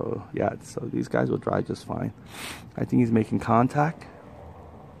 So yeah, so these guys will drive just fine. I think he's making contact.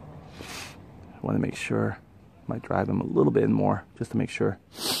 I want to make sure. Might drive him a little bit more just to make sure.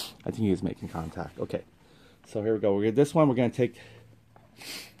 I think he is making contact. Okay, so here we go. This one we're going to take.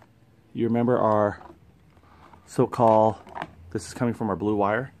 You remember our so-called. This is coming from our blue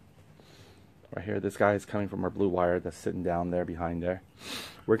wire. Right here, this guy is coming from our blue wire that's sitting down there behind there.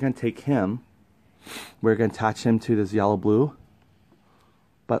 We're going to take him. We're going to attach him to this yellow blue.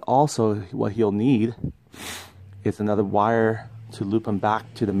 But also what he'll need is another wire to loop him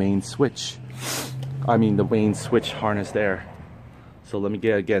back to the main switch. I mean the main switch harness there. So let me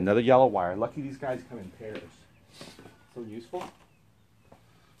get again another yellow wire. Lucky these guys come in pairs. So useful.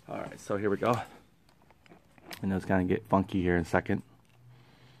 Alright, so here we go. I know it's gonna get funky here in a second.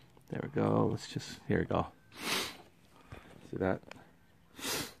 There we go. Let's just, here we go. See that?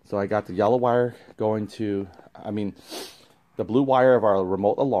 So I got the yellow wire going to, the blue wire of our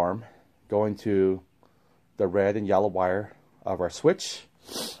remote alarm going to the red and yellow wire of our switch.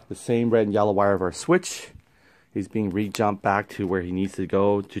 The same red and yellow wire of our switch is being re-jumped back to where he needs to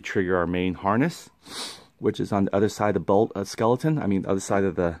go to trigger our main harness, which is on the other side of the bolt skeleton. The other side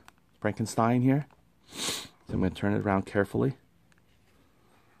of the Frankenstein here. So I'm going to turn it around carefully.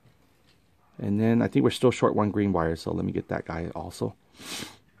 And then I think we're still short one green wire, so let me get that guy also.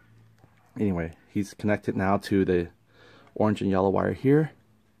 Anyway, he's connected now to the orange and yellow wire here.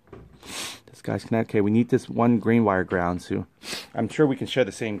 This guy's connected. Okay, we need this one green wire ground too. I'm sure we can share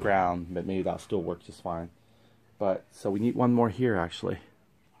the same ground, but maybe that'll still work just fine. But so we need one more here actually.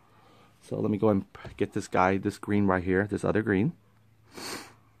 So let me go and get this guy, this green right here, this other green.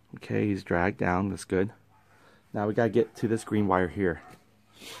 Okay, he's dragged down. That's good. Now we gotta get to this green wire here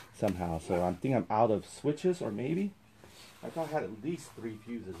somehow. So I think I'm out of switches, or maybe I thought I had at least 3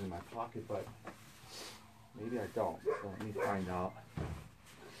 fuses in my pocket, but maybe I don't. So let me find out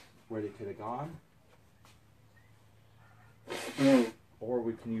where they could have gone. Or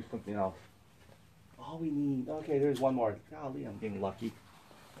we can use something else. All we need, okay, there's one more. Golly, I'm getting lucky.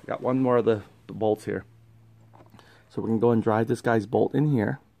 I got one more of the bolts here. So we're going to go and drive this guy's bolt in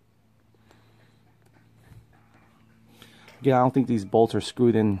here. Again, I don't think these bolts are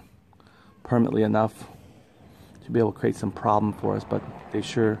screwed in permanently enough to be able to create some problem for us, but they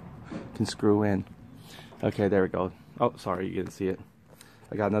sure can screw in. Okay, there we go. Oh, sorry, you didn't see it.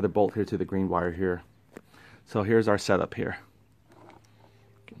 I got another bolt here to the green wire here. So here's our setup here.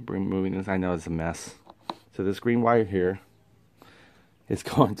 Moving this, I know it's a mess. So this green wire here is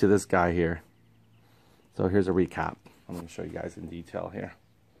going to this guy here. So here's a recap. I'm going to show you guys in detail here,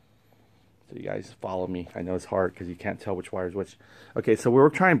 so you guys follow me. I know it's hard because you can't tell which wire is which. Okay, so what we're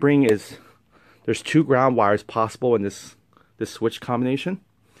trying to bring is, there's 2 ground wires possible in this switch combination,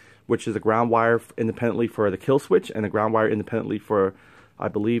 which is a ground wire independently for the kill switch and a ground wire independently for, I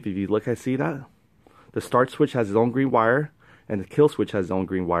believe, if you look, I see that the start switch has its own green wire and the kill switch has its own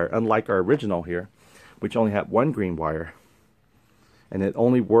green wire, unlike our original here, which only had 1 green wire, and it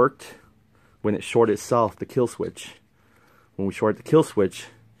only worked when it shorted itself, the kill switch. When we shorted the kill switch,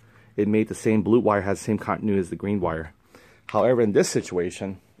 it made the same blue wire has the same continuity as the green wire. However, in this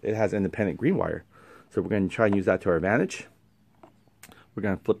situation, it has independent green wire. So we're going to try and use that to our advantage. We're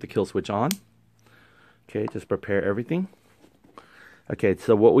going to flip the kill switch on. Okay, just prepare everything. Okay,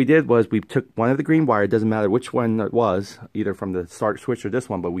 so what we did was we took one of the green wire, it doesn't matter which one it was, either from the start switch or this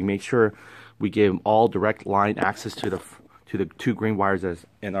one, but we made sure we gave them all direct line access to the 2 green wires as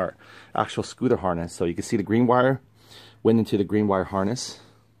in our actual scooter harness. So you can see the green wire went into the green wire harness.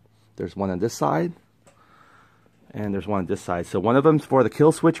 There's one on this side, and there's one on this side. So one of them's for the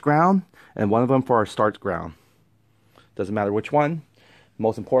kill switch ground, and one of them for our start ground. Doesn't matter which one.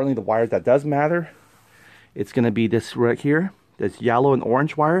 Most importantly, the wires that does matter, it's going to be this right here. This yellow and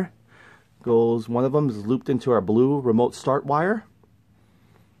orange wire goes, one of them is looped into our blue remote start wire.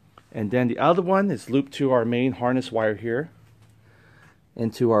 And then the other one is looped to our main harness wire here.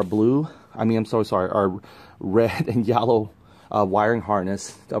 Into our blue, I'm so sorry, our red and yellow wiring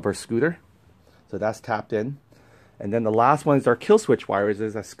harness of our scooter. So that's tapped in. And then the last one is our kill switch wire. Is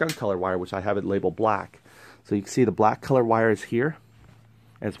a skunk color wire, which I have it labeled black. So you can see the black color wire is here,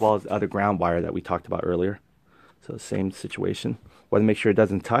 as well as the other ground wire that we talked about earlier. So same situation. Want to make sure it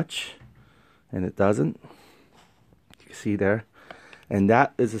doesn't touch, and it doesn't. You can see there. And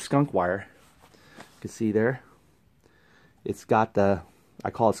that is a skunk wire. You can see there. It's got the,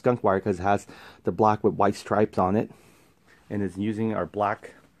 I call it skunk wire because it has the black with white stripes on it. And it's using our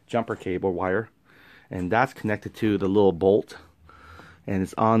black jumper cable wire. And that's connected to the little bolt. And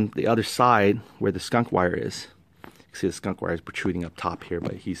it's on the other side where the skunk wire is. You can see the skunk wire is protruding up top here,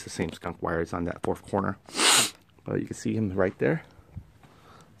 but he's the same skunk wire as on that fourth corner. But you can see him right there.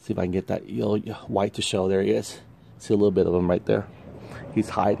 See if I can get that yellow white to show. There he is. See a little bit of him right there. He's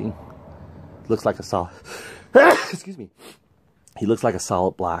hiding. Looks like a solid. Excuse me. He looks like a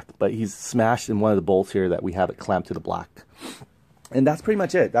solid black, but he's smashed in one of the bolts here that we have it clamped to the black. And that's pretty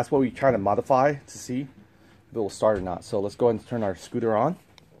much it. That's what we try to modify to see if it will start or not. So let's go ahead and turn our scooter on.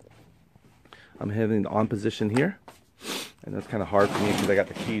 I'm having the on position here, and that's kind of hard for me because I got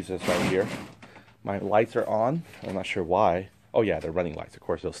the keys just right here. My lights are on. I'm not sure why. Oh yeah, they're running lights. Of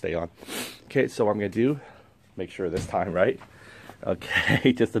course, they'll stay on. Okay, so what I'm gonna do, make sure this time, right?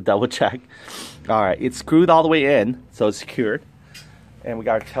 Okay, just to double check. All right, it's screwed all the way in, so it's secured. And we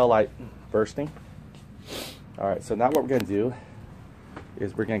got our tail light bursting. All right, so now what we're gonna do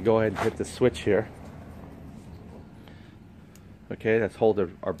is we're gonna go ahead and hit the switch here. Okay, let's hold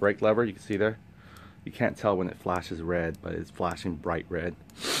our brake lever. You can see there. You can't tell when it flashes red, but it's flashing bright red.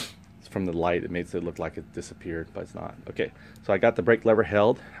 It's from the light. It makes it look like it disappeared, but it's not. Okay, so I got the brake lever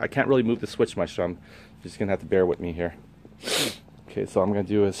held. I can't really move the switch much, so I'm just gonna have to bear with me here. Okay, so what I'm gonna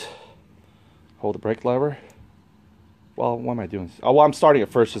do is hold the brake lever. Well, what am I doing? Oh, well, I'm starting it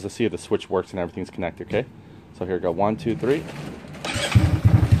first just to see if the switch works and everything's connected, okay? So here we go, 1, 2, 3.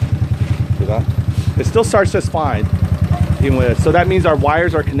 See that? It still starts just fine. Even with it. So that means our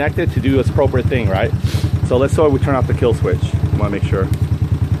wires are connected to do its appropriate thing, right? So let's say we turn off the kill switch. I wanna make sure.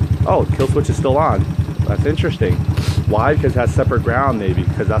 Oh, the kill switch is still on. That's interesting. Why? Because it has separate ground maybe,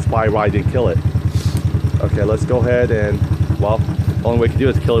 because that's why I didn't kill it. Okay, let's go ahead and, well, the only way we can do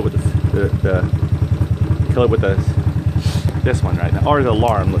it is kill it with this one right now, or the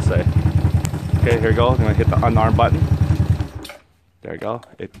alarm, let's say. Okay, here we go. I'm gonna hit the unarm button. There we go.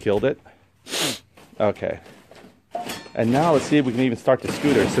 It killed it. Okay. And now let's see if we can even start the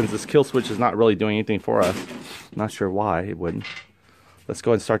scooter, since this kill switch is not really doing anything for us. I'm not sure why it wouldn't. Let's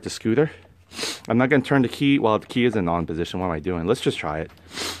go ahead and start the scooter. I'm not gonna turn the key while the key is in on position. What am I doing? Let's just try it.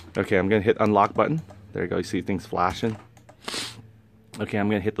 Okay, I'm gonna hit unlock button. There you go. You see things flashing. Okay, I'm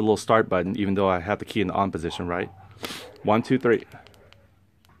gonna hit the little start button, even though I have the key in the on position, right? 1, 2, 3.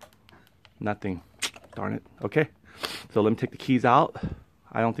 Nothing. Darn it. Okay. So let me take the keys out.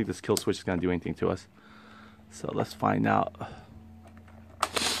 I don't think this kill switch is gonna do anything to us. So let's find out.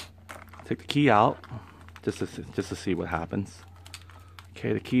 Take the key out, just to see what happens.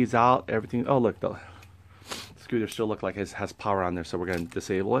 Okay, the key's out. Everything. Oh, look, the scooter still looks like it has power on there. So we're gonna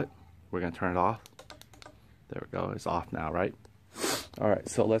disable it. We're gonna turn it off. There we go. It's off now, right? All right.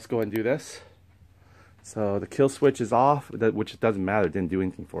 So let's go and do this. So the kill switch is off, which doesn't matter. It didn't do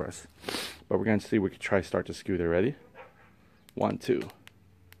anything for us. But we're gonna see if we can try to start the scooter. Ready? 1, 2.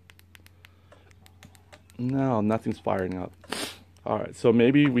 No, nothing's firing up. All right, so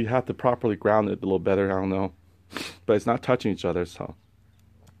maybe we have to properly ground it a little better. I don't know, but it's not touching each other. So,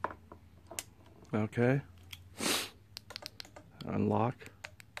 okay, unlock.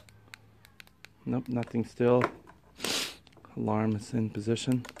 Nope, nothing still. Alarm is in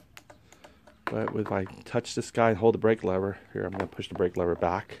position. But if I touch this guy and hold the brake lever, here I'm gonna push the brake lever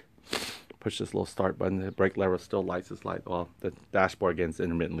back. Push this little start button. The brake lever still lights its light. Well, the dashboard again is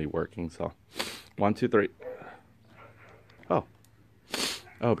intermittently working. So, 1, 2, 3.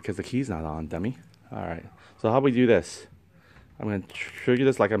 Oh, because the key's not on, dummy. All right. So how do we do this? I'm gonna trigger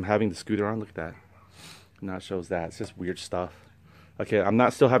this like I'm having the scooter on. Look at that. Now it shows that. It's just weird stuff. Okay, I'm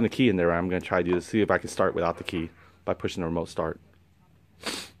not still having the key in there. I'm gonna try to do this. See if I can start without the key by pushing the remote start.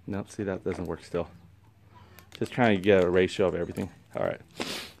 Nope. See, that doesn't work still. Just trying to get a ratio of everything. All right.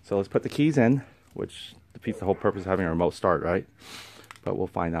 So let's put the keys in, which the defeats the whole purpose of having a remote start, right? But we'll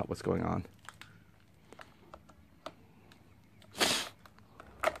find out what's going on.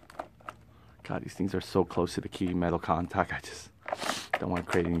 God, these things are so close to the key metal contact. I just don't want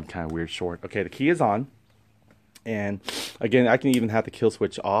to create any kind of weird short. Okay, the key is on. And again, I can even have the kill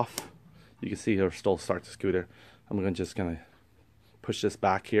switch off. You can see it'll still start the scooter. I'm just gonna push this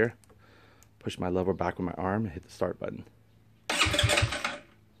back here. Push my lever back with my arm and hit the start button.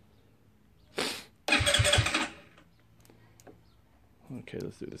 Okay,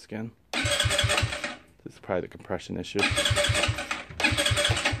 let's do this again. This is probably the compression issue.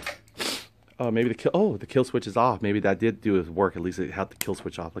 Oh, maybe the kill switch is off. Maybe that did do its work. At least it had the kill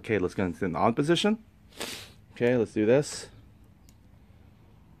switch off. Okay, let's go into the on position. Okay, let's do this.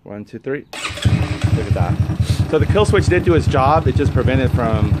 1, 2, 3. Look at that. So the kill switch did do its job. It just prevented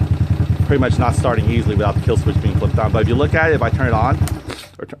from pretty much not starting easily without the kill switch being flipped on. But if you look at it, if I turn it on,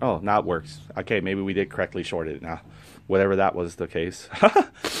 oh, now it works. Okay, maybe we did correctly short it now. Whatever that was the case.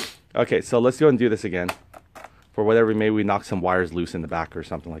 Okay, so let's go and do this again. For whatever, maybe we knock some wires loose in the back or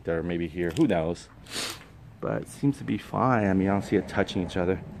something like that, or maybe here, who knows. But it seems to be fine. I mean, I don't see it touching each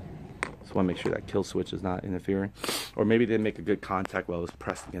other. Just want to make sure that kill switch is not interfering. Or maybe they make a good contact while it was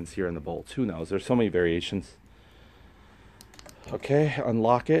pressed against here in the bolts. Who knows? There's so many variations. Okay,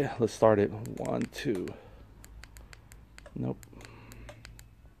 unlock it. Let's start it. 1, 2. Nope.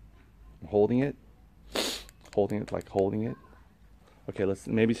 I'm holding it. Holding it like holding it. Okay, let's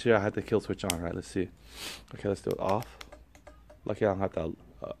maybe see. I have the kill switch on, right? Let's see. Okay, let's do it off. Lucky I don't have the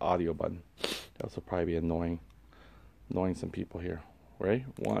audio button. That will probably be annoying some people here. Right?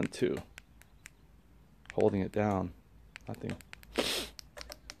 1, 2. Holding it down. Nothing.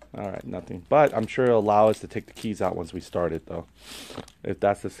 Alright, nothing. But I'm sure it'll allow us to take the keys out once we start it, though. If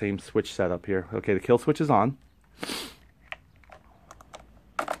that's the same switch setup here. Okay, the kill switch is on.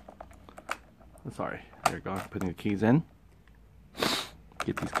 Sorry. There we go. Putting the keys in.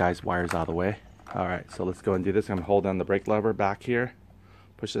 Get these guys' wires out of the way. Alright, so let's go and do this. I'm going to hold down the brake lever back here.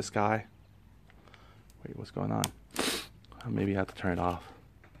 Push this guy. Wait, what's going on? Maybe I have to turn it off.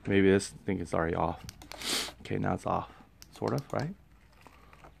 Maybe this thing is already off. Okay, now it's off. Sort of, right?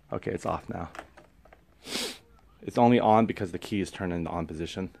 Okay, it's off now. It's only on because the key is turned in the on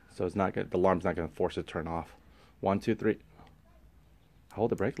position. So it's not the alarm's not going to force it to turn off. 1, 2, 3.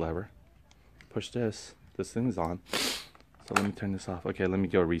 Hold the brake lever. Push this. This thing is on. So let me turn this off. Okay, let me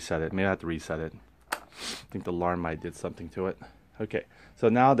go reset it. Maybe I have to reset it. I think the alarm might did something to it. Okay, so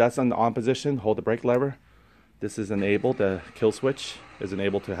now that's on the on position. Hold the brake lever. This is enabled. The kill switch is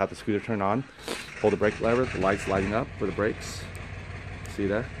enabled to have the scooter turn on. Hold the brake lever. The light's lighting up for the brakes. See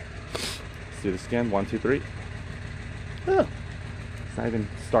there? Let's do this again. 1, 2, 3. Oh, it's not even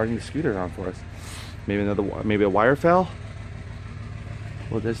starting the scooter on for us. Maybe a wire fell.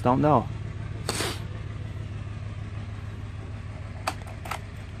 Well, just don't know.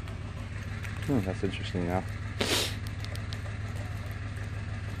 That's interesting now.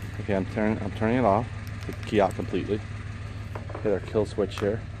 Okay, I'm turning it off. Take the key out completely. Hit our kill switch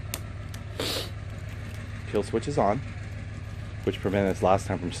here. Kill switch is on, which prevented us last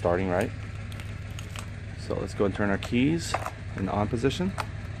time from starting, right? So let's go and turn our keys in the on position.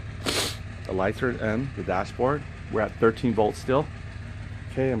 The lights are in the dashboard. We're at 13 volts still.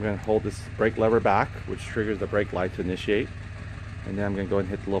 Okay, I'm going to hold this brake lever back, which triggers the brake light to initiate. And then I'm going to go and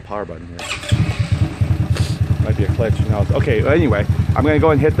hit the little power button here. Might be a glitch, who knows. Okay, well, anyway, I'm going to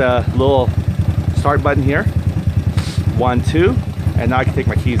go and hit the little start button here. 1, 2, and now I can take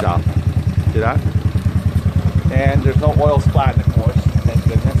my keys out. See that? And there's no oil splat in the course, thank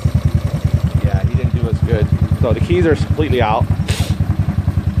goodness. Yeah, he didn't do as good. So the keys are completely out.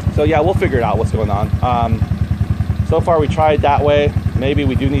 So yeah, we'll figure it out what's going on. So far we tried that way. Maybe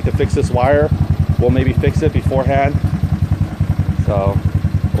we do need to fix this wire. We'll maybe fix it beforehand. So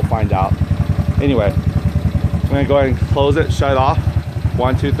we'll find out. Anyway, I'm gonna go ahead and close it, shut it off.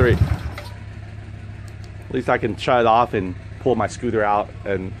 1, 2, 3. At least I can shut it off and pull my scooter out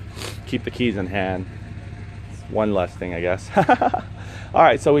and keep the keys in hand. It's one less thing, I guess. All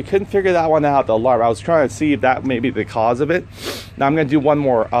right, so we couldn't figure that one out, the alarm. I was trying to see if that may be the cause of it. Now I'm gonna do one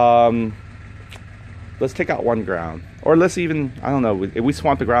more. Let's take out one ground. Or let's even, I don't know, if we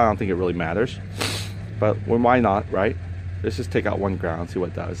swamp the ground, I don't think it really matters. But why not, right? Let's just take out one ground, see what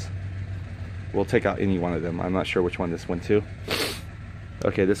it does. We'll take out any one of them. I'm not sure which one this went to.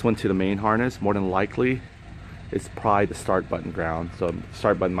 Okay, this went to the main harness. More than likely, it's probably the start button ground. So the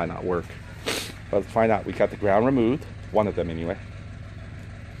start button might not work. But let's find out. We got the ground removed. One of them anyway.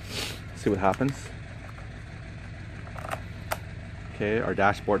 See what happens. Okay, our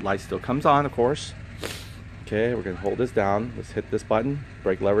dashboard light still comes on, of course. Okay, we're gonna hold this down. Let's hit this button.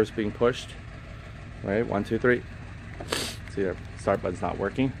 Brake lever is being pushed. Right, 1, 2, 3. See, our start button's not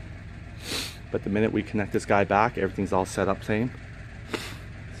working. But the minute we connect this guy back, everything's all set up same.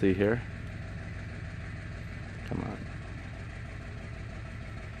 See here? Come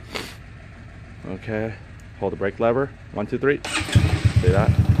on. Okay, hold the brake lever. 1, 2, 3. See that?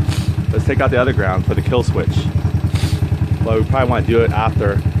 Let's take out the other ground for the kill switch. Well, we probably want to do it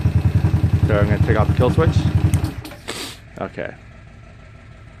after. So I'm going to take out the kill switch. Okay.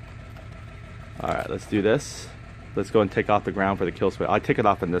 Alright, let's do this. Let's go and take off the ground for the kill switch. I'll take it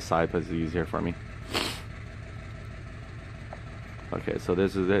off on this side because it's easier for me. Okay, so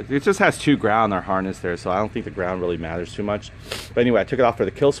this is it. It just has 2 ground in our harness there, so I don't think the ground really matters too much. But anyway, I took it off for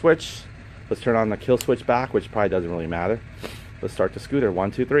the kill switch. Let's turn on the kill switch back, which probably doesn't really matter. Let's start the scooter.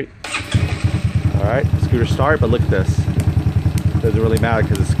 1, 2, 3. Alright, scooter start, but look at this. Doesn't really matter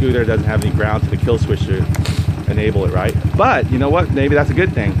because the scooter doesn't have any ground to the kill switch to enable it, right? But you know what? Maybe that's a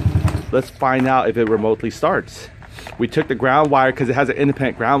good thing. Let's find out if it remotely starts. We took the ground wire because it has an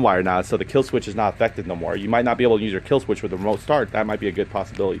independent ground wire now, so the kill switch is not affected no more. You might not be able to use your kill switch with a remote start. That might be a good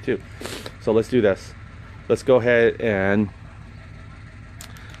possibility too. So let's do this. Let's go ahead and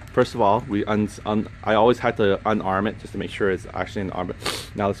first of all, I always had to unarm it just to make sure it's actually an arm.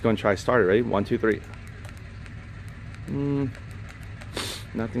 Now let's go and try start it. Ready? 1, 2, 3.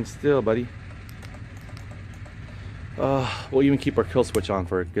 Nothing still, buddy. We'll even keep our kill switch on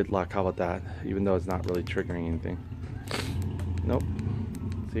for good luck. How about that? Even though it's not really triggering anything. Nope.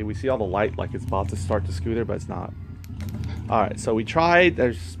 See, we see all the light like it's about to start the scooter, but it's not. Alright, so we tried.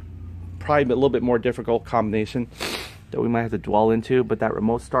 There's probably a little bit more difficult combination that we might have to dwell into, but that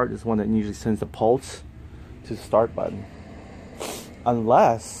remote start is one that usually sends the pulse to the start button.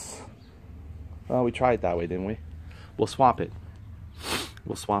 Unless, well, we tried it that way, didn't we? We'll swap it.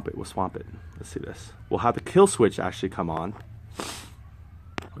 We'll swap it. Let's see this. We'll have the kill switch actually come on.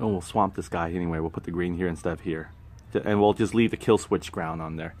 And we'll swamp this guy anyway. We'll put the green here instead of here. And we'll just leave the kill switch ground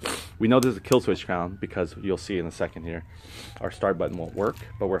on there. We know there's a kill switch ground because you'll see in a second here. Our start button won't work,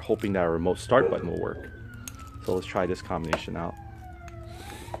 but we're hoping that our remote start button will work. So let's try this combination out.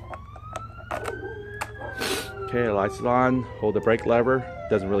 Okay, lights is on. Hold the brake lever.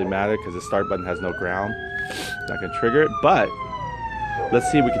 Doesn't really matter because the start button has no ground. Not going to trigger it, but let's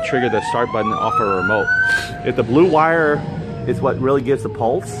see if we can trigger the start button off our remote. If the blue wire is what really gives the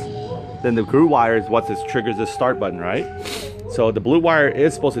pulse, then the green wire is what triggers the start button, right? So the blue wire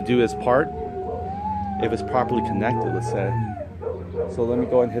is supposed to do its part if it's properly connected, let's say. So let me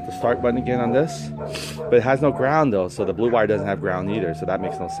go and hit the start button again on this. But it has no ground though, so the blue wire doesn't have ground either, so that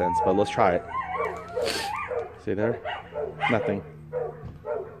makes no sense. But let's try it. See there? Nothing.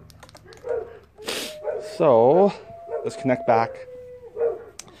 So let's connect back.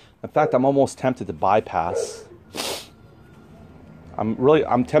 In fact, I'm almost tempted to bypass.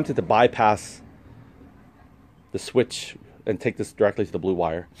 I'm tempted to bypass the switch and take this directly to the blue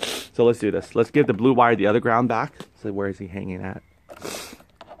wire. So let's do this. Let's give the blue wire the other ground back. So where is he hanging at?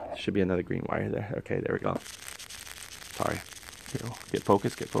 Should be another green wire there. Okay, there we go. Sorry. Get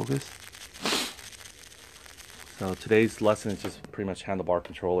focused, get focused. So today's lesson is just pretty much handlebar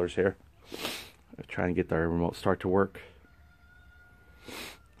controllers here. I'm trying to get the remote start to work.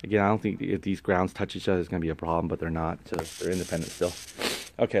 Again, I don't think if these grounds touch each other, it's going to be a problem, but they're not. So they're independent still.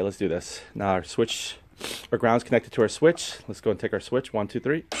 Okay, let's do this. Now our switch, our ground's connected to our switch. Let's go and take our switch. 1, 2,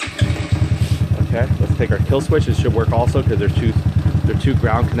 3. Okay, let's take our kill switch. It should work also because they're two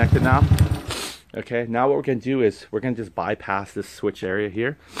ground connected now. Okay, now what we're going to do is we're going to just bypass this switch area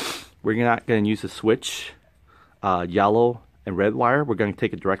here. We're not going to use the switch, yellow and red wire. We're going to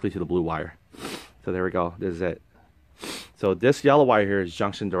take it directly to the blue wire. So there we go. This is it. So this yellow wire here is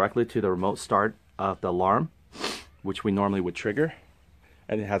junctioned directly to the remote start of the alarm, which we normally would trigger.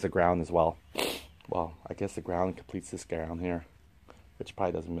 And it has a ground as well. Well, I guess the ground completes this ground here, which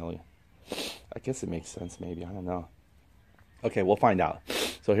probably doesn't really. I guess it makes sense maybe. I don't know. Okay, we'll find out.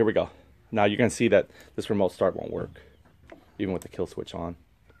 So here we go. Now you're going to see that this remote start won't work, even with the kill switch on.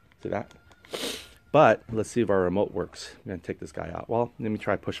 See that? But let's see if our remote works. I'm going to take this guy out. Well, let me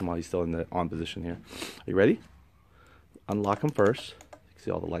try to push him while he's still in the on position here. Are you ready? Unlock him first. You can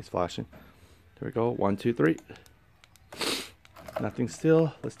see all the lights flashing. There we go. 1, 2, 3. Nothing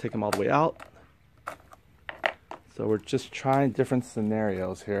still. Let's take him all the way out. So we're just trying different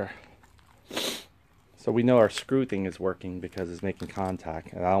scenarios here. So we know our screw thing is working because it's making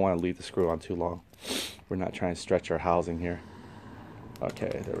contact. And I don't want to leave the screw on too long. We're not trying to stretch our housing here.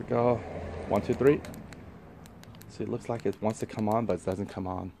 Okay, there we go. 1, 2, 3. See, it looks like it wants to come on, but it doesn't come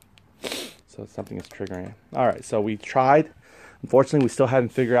on. So something is triggering it. Alright, so we tried Unfortunately, we still haven't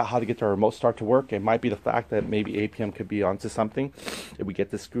figured out how to get the remote start to work. It might be the fact that maybe APM could be onto something if we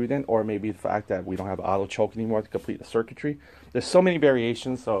get this screwed in, or maybe the fact that we don't have auto choke anymore to complete the circuitry. There's so many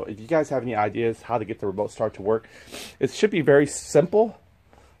variations, so if you guys have any ideas how to get the remote start to work, it should be very simple.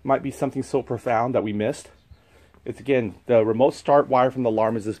 Might be something so profound that we missed. It's, again, the remote start wire from the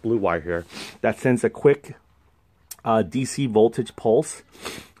alarm is this blue wire here that sends a quick DC voltage pulse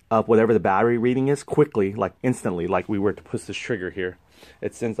of whatever the battery reading is quickly, like instantly, like we were to push this trigger here.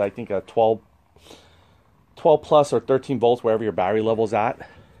 It sends, I think, a 12 plus or 13 volts, wherever your battery level's at,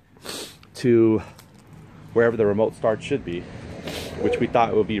 to wherever the remote start should be, which we thought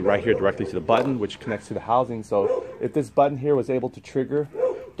it would be right here directly to the button, which connects to the housing. So if this button here was able to trigger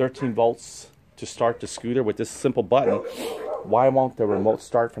 13 volts to start the scooter with this simple button, why won't the remote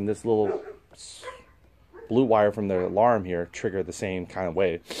start from this little blue wire from the alarm here trigger the same kind of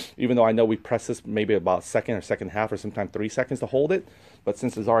way? Even though I know we press this maybe about a second or second half or sometimes 3 seconds to hold it, but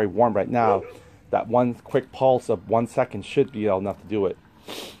since it's already warm right now, that one quick pulse of 1 second should be enough to do it.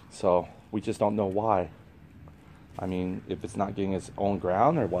 So we just don't know why. I mean, if it's not getting its own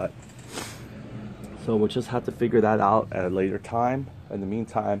ground or what. So we'll just have to figure that out at a later time. In the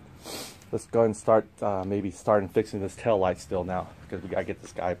meantime, let's go ahead and start maybe starting fixing this tail light still now, because we gotta get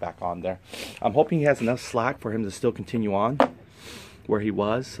this guy back on there. I'm hoping he has enough slack for him to still continue on where he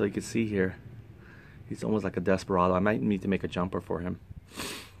was. So you can see here, he's almost like a desperado. I might need to make a jumper for him.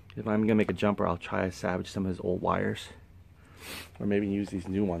 If I'm gonna make a jumper, I'll try to salvage some of his old wires, or maybe use these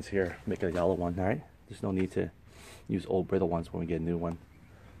new ones here, make a yellow one, right? There's no need to use old brittle ones when we get a new one.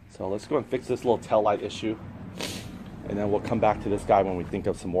 So let's go and fix this little tail light issue, and then we'll come back to this guy when we think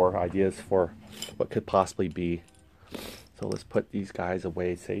of some more ideas for what could possibly be. So let's put these guys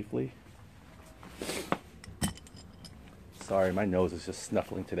away safely. Sorry, my nose is just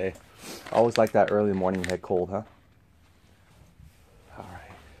snuffling today. I always like that early morning head cold, huh?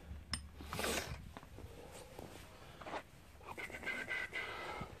 Alright.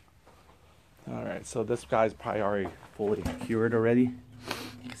 Alright, so this guy's probably already fully cured already.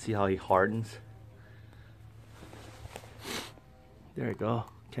 You can see how he hardens. There you go.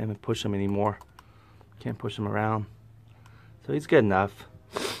 Can't even push him anymore. Can't push him around. So he's good enough.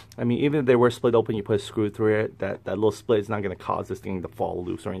 I mean, even if they were split open, you put a screw through it, that little split is not going to cause this thing to fall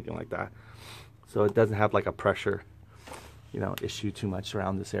loose or anything like that. So it doesn't have like a pressure, you know, issue too much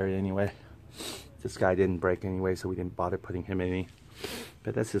around this area anyway. This guy didn't break anyway, so we didn't bother putting him in any.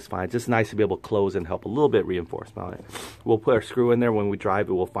 But that's just fine. Just nice to be able to close and help a little bit reinforcement on it. We'll put our screw in there. When we drive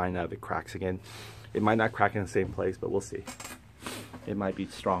it, we'll find out if it cracks again. It might not crack in the same place, but we'll see. It might be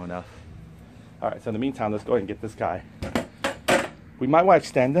strong enough. Alright, so in the meantime, let's go ahead and get this guy. We might want to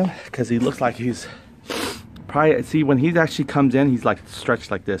extend him, because he looks like he's probably, see, when he actually comes in, he's like stretched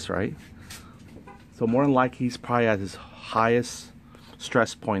like this, right? So more than likely, he's probably at his highest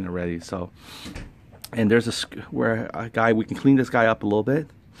stress point already. So, and there's a guy, we can clean this guy up a little bit,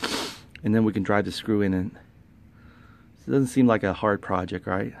 and then we can drive the screw in. And it doesn't seem like a hard project,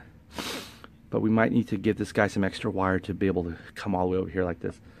 right? But we might need to give this guy some extra wire to be able to come all the way over here like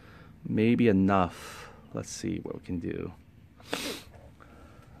this. Maybe enough. Let's see what we can do.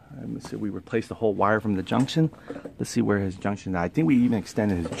 Let's see, we replaced the whole wire from the junction. Let's see where his junction is. I think we even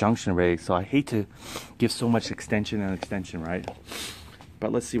extended his junction already, so I hate to give so much extension and extension, right?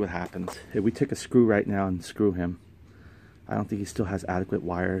 But let's see what happens. If we take a screw right now and screw him, I don't think he still has adequate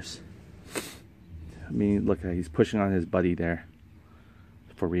wires. I mean, look, he's pushing on his buddy there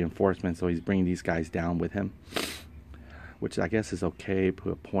for reinforcement, so he's bringing these guys down with him, which I guess is okay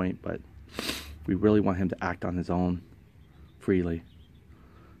to a point, but we really want him to act on his own freely.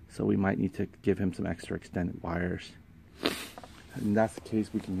 So we might need to give him some extra extended wires. And that's the case,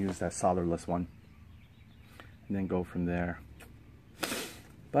 we can use that solderless one and then go from there.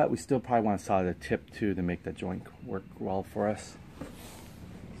 But we still probably want to solder the tip too to make that joint work well for us.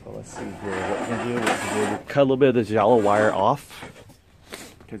 So let's see here what we're going to do. We'll cut a little bit of this yellow wire off,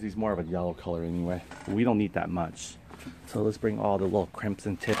 because he's more of a yellow color anyway. We don't need that much. So let's bring all the little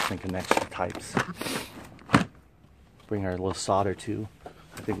crimson tips and connection types. Bring our little solder too.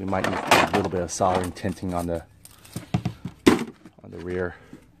 I think we might need a little bit of solder and tinting on the rear.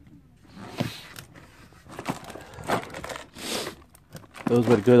 Those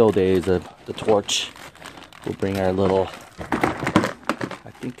were the good old days of the torch. We'll bring our little,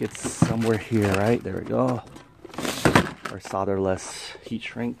 I think it's somewhere here, right? There we go. Our solderless heat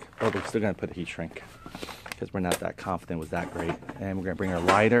shrink. Oh, we're still gonna put a heat shrink because we're not that confident it was that great. And we're gonna bring our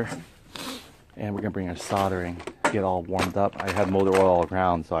lighter, and we're gonna bring our soldering, get all warmed up. I had motor oil all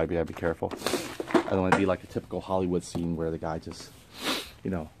around, so I gotta be careful. I don't want to be like a typical Hollywood scene where the guy just,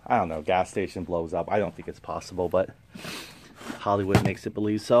 you know, I don't know, gas station blows up. I don't think it's possible, but Hollywood makes it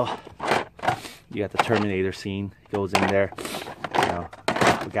believe so. You got the Terminator scene, goes in there, you know,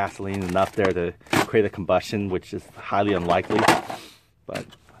 gasoline enough there to create a combustion, which is highly unlikely, but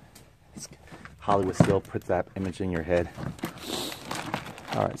Hollywood still puts that image in your head.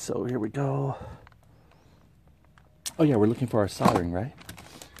 All right, so here we go. Oh yeah, we're looking for our soldering, right?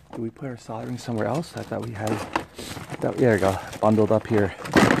 Did we put our soldering somewhere else? I thought we had, there we go, bundled up here.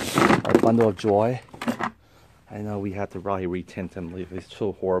 Our bundle of joy. I know we have to probably retint them, it's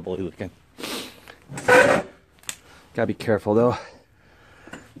so horribly looking. Gotta be careful though,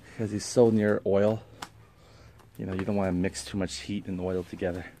 because he's so near oil. You know, you don't want to mix too much heat and oil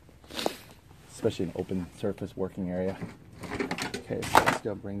together, especially in open surface working area. Okay, so let's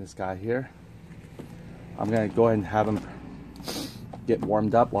go bring this guy here. I'm gonna go ahead and have him get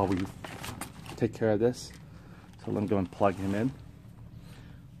warmed up while we take care of this. So let me go and plug him in.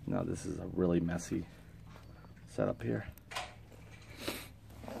 Now this is a really messy setup here.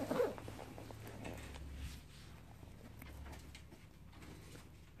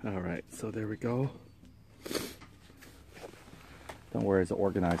 Alright, so there we go. Don't worry, it's an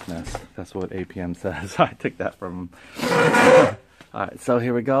organized mess. That's what APM says. I took that from him. Alright, so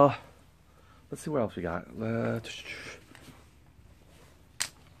here we go. Let's see what else we got.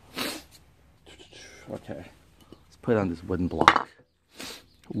 Okay, let's put it on this wooden block.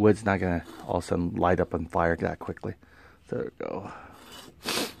 Wood's not gonna all of a sudden light up on fire that quickly. So there we go.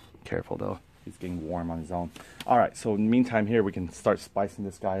 Careful though, he's getting warm on his own. Alright, so in the meantime here we can start spicing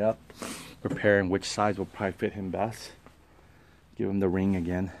this guy up, preparing which size will probably fit him best. Give him the ring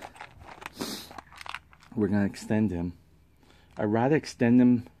again. We're gonna extend him. I'd rather extend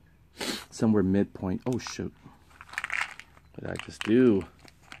him somewhere midpoint. Oh shoot, what did I just do?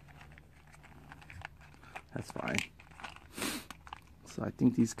 That's fine. So I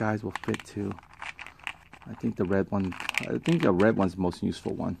think these guys will fit too. I think the red one, I think the red one's the most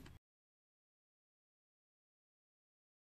useful one.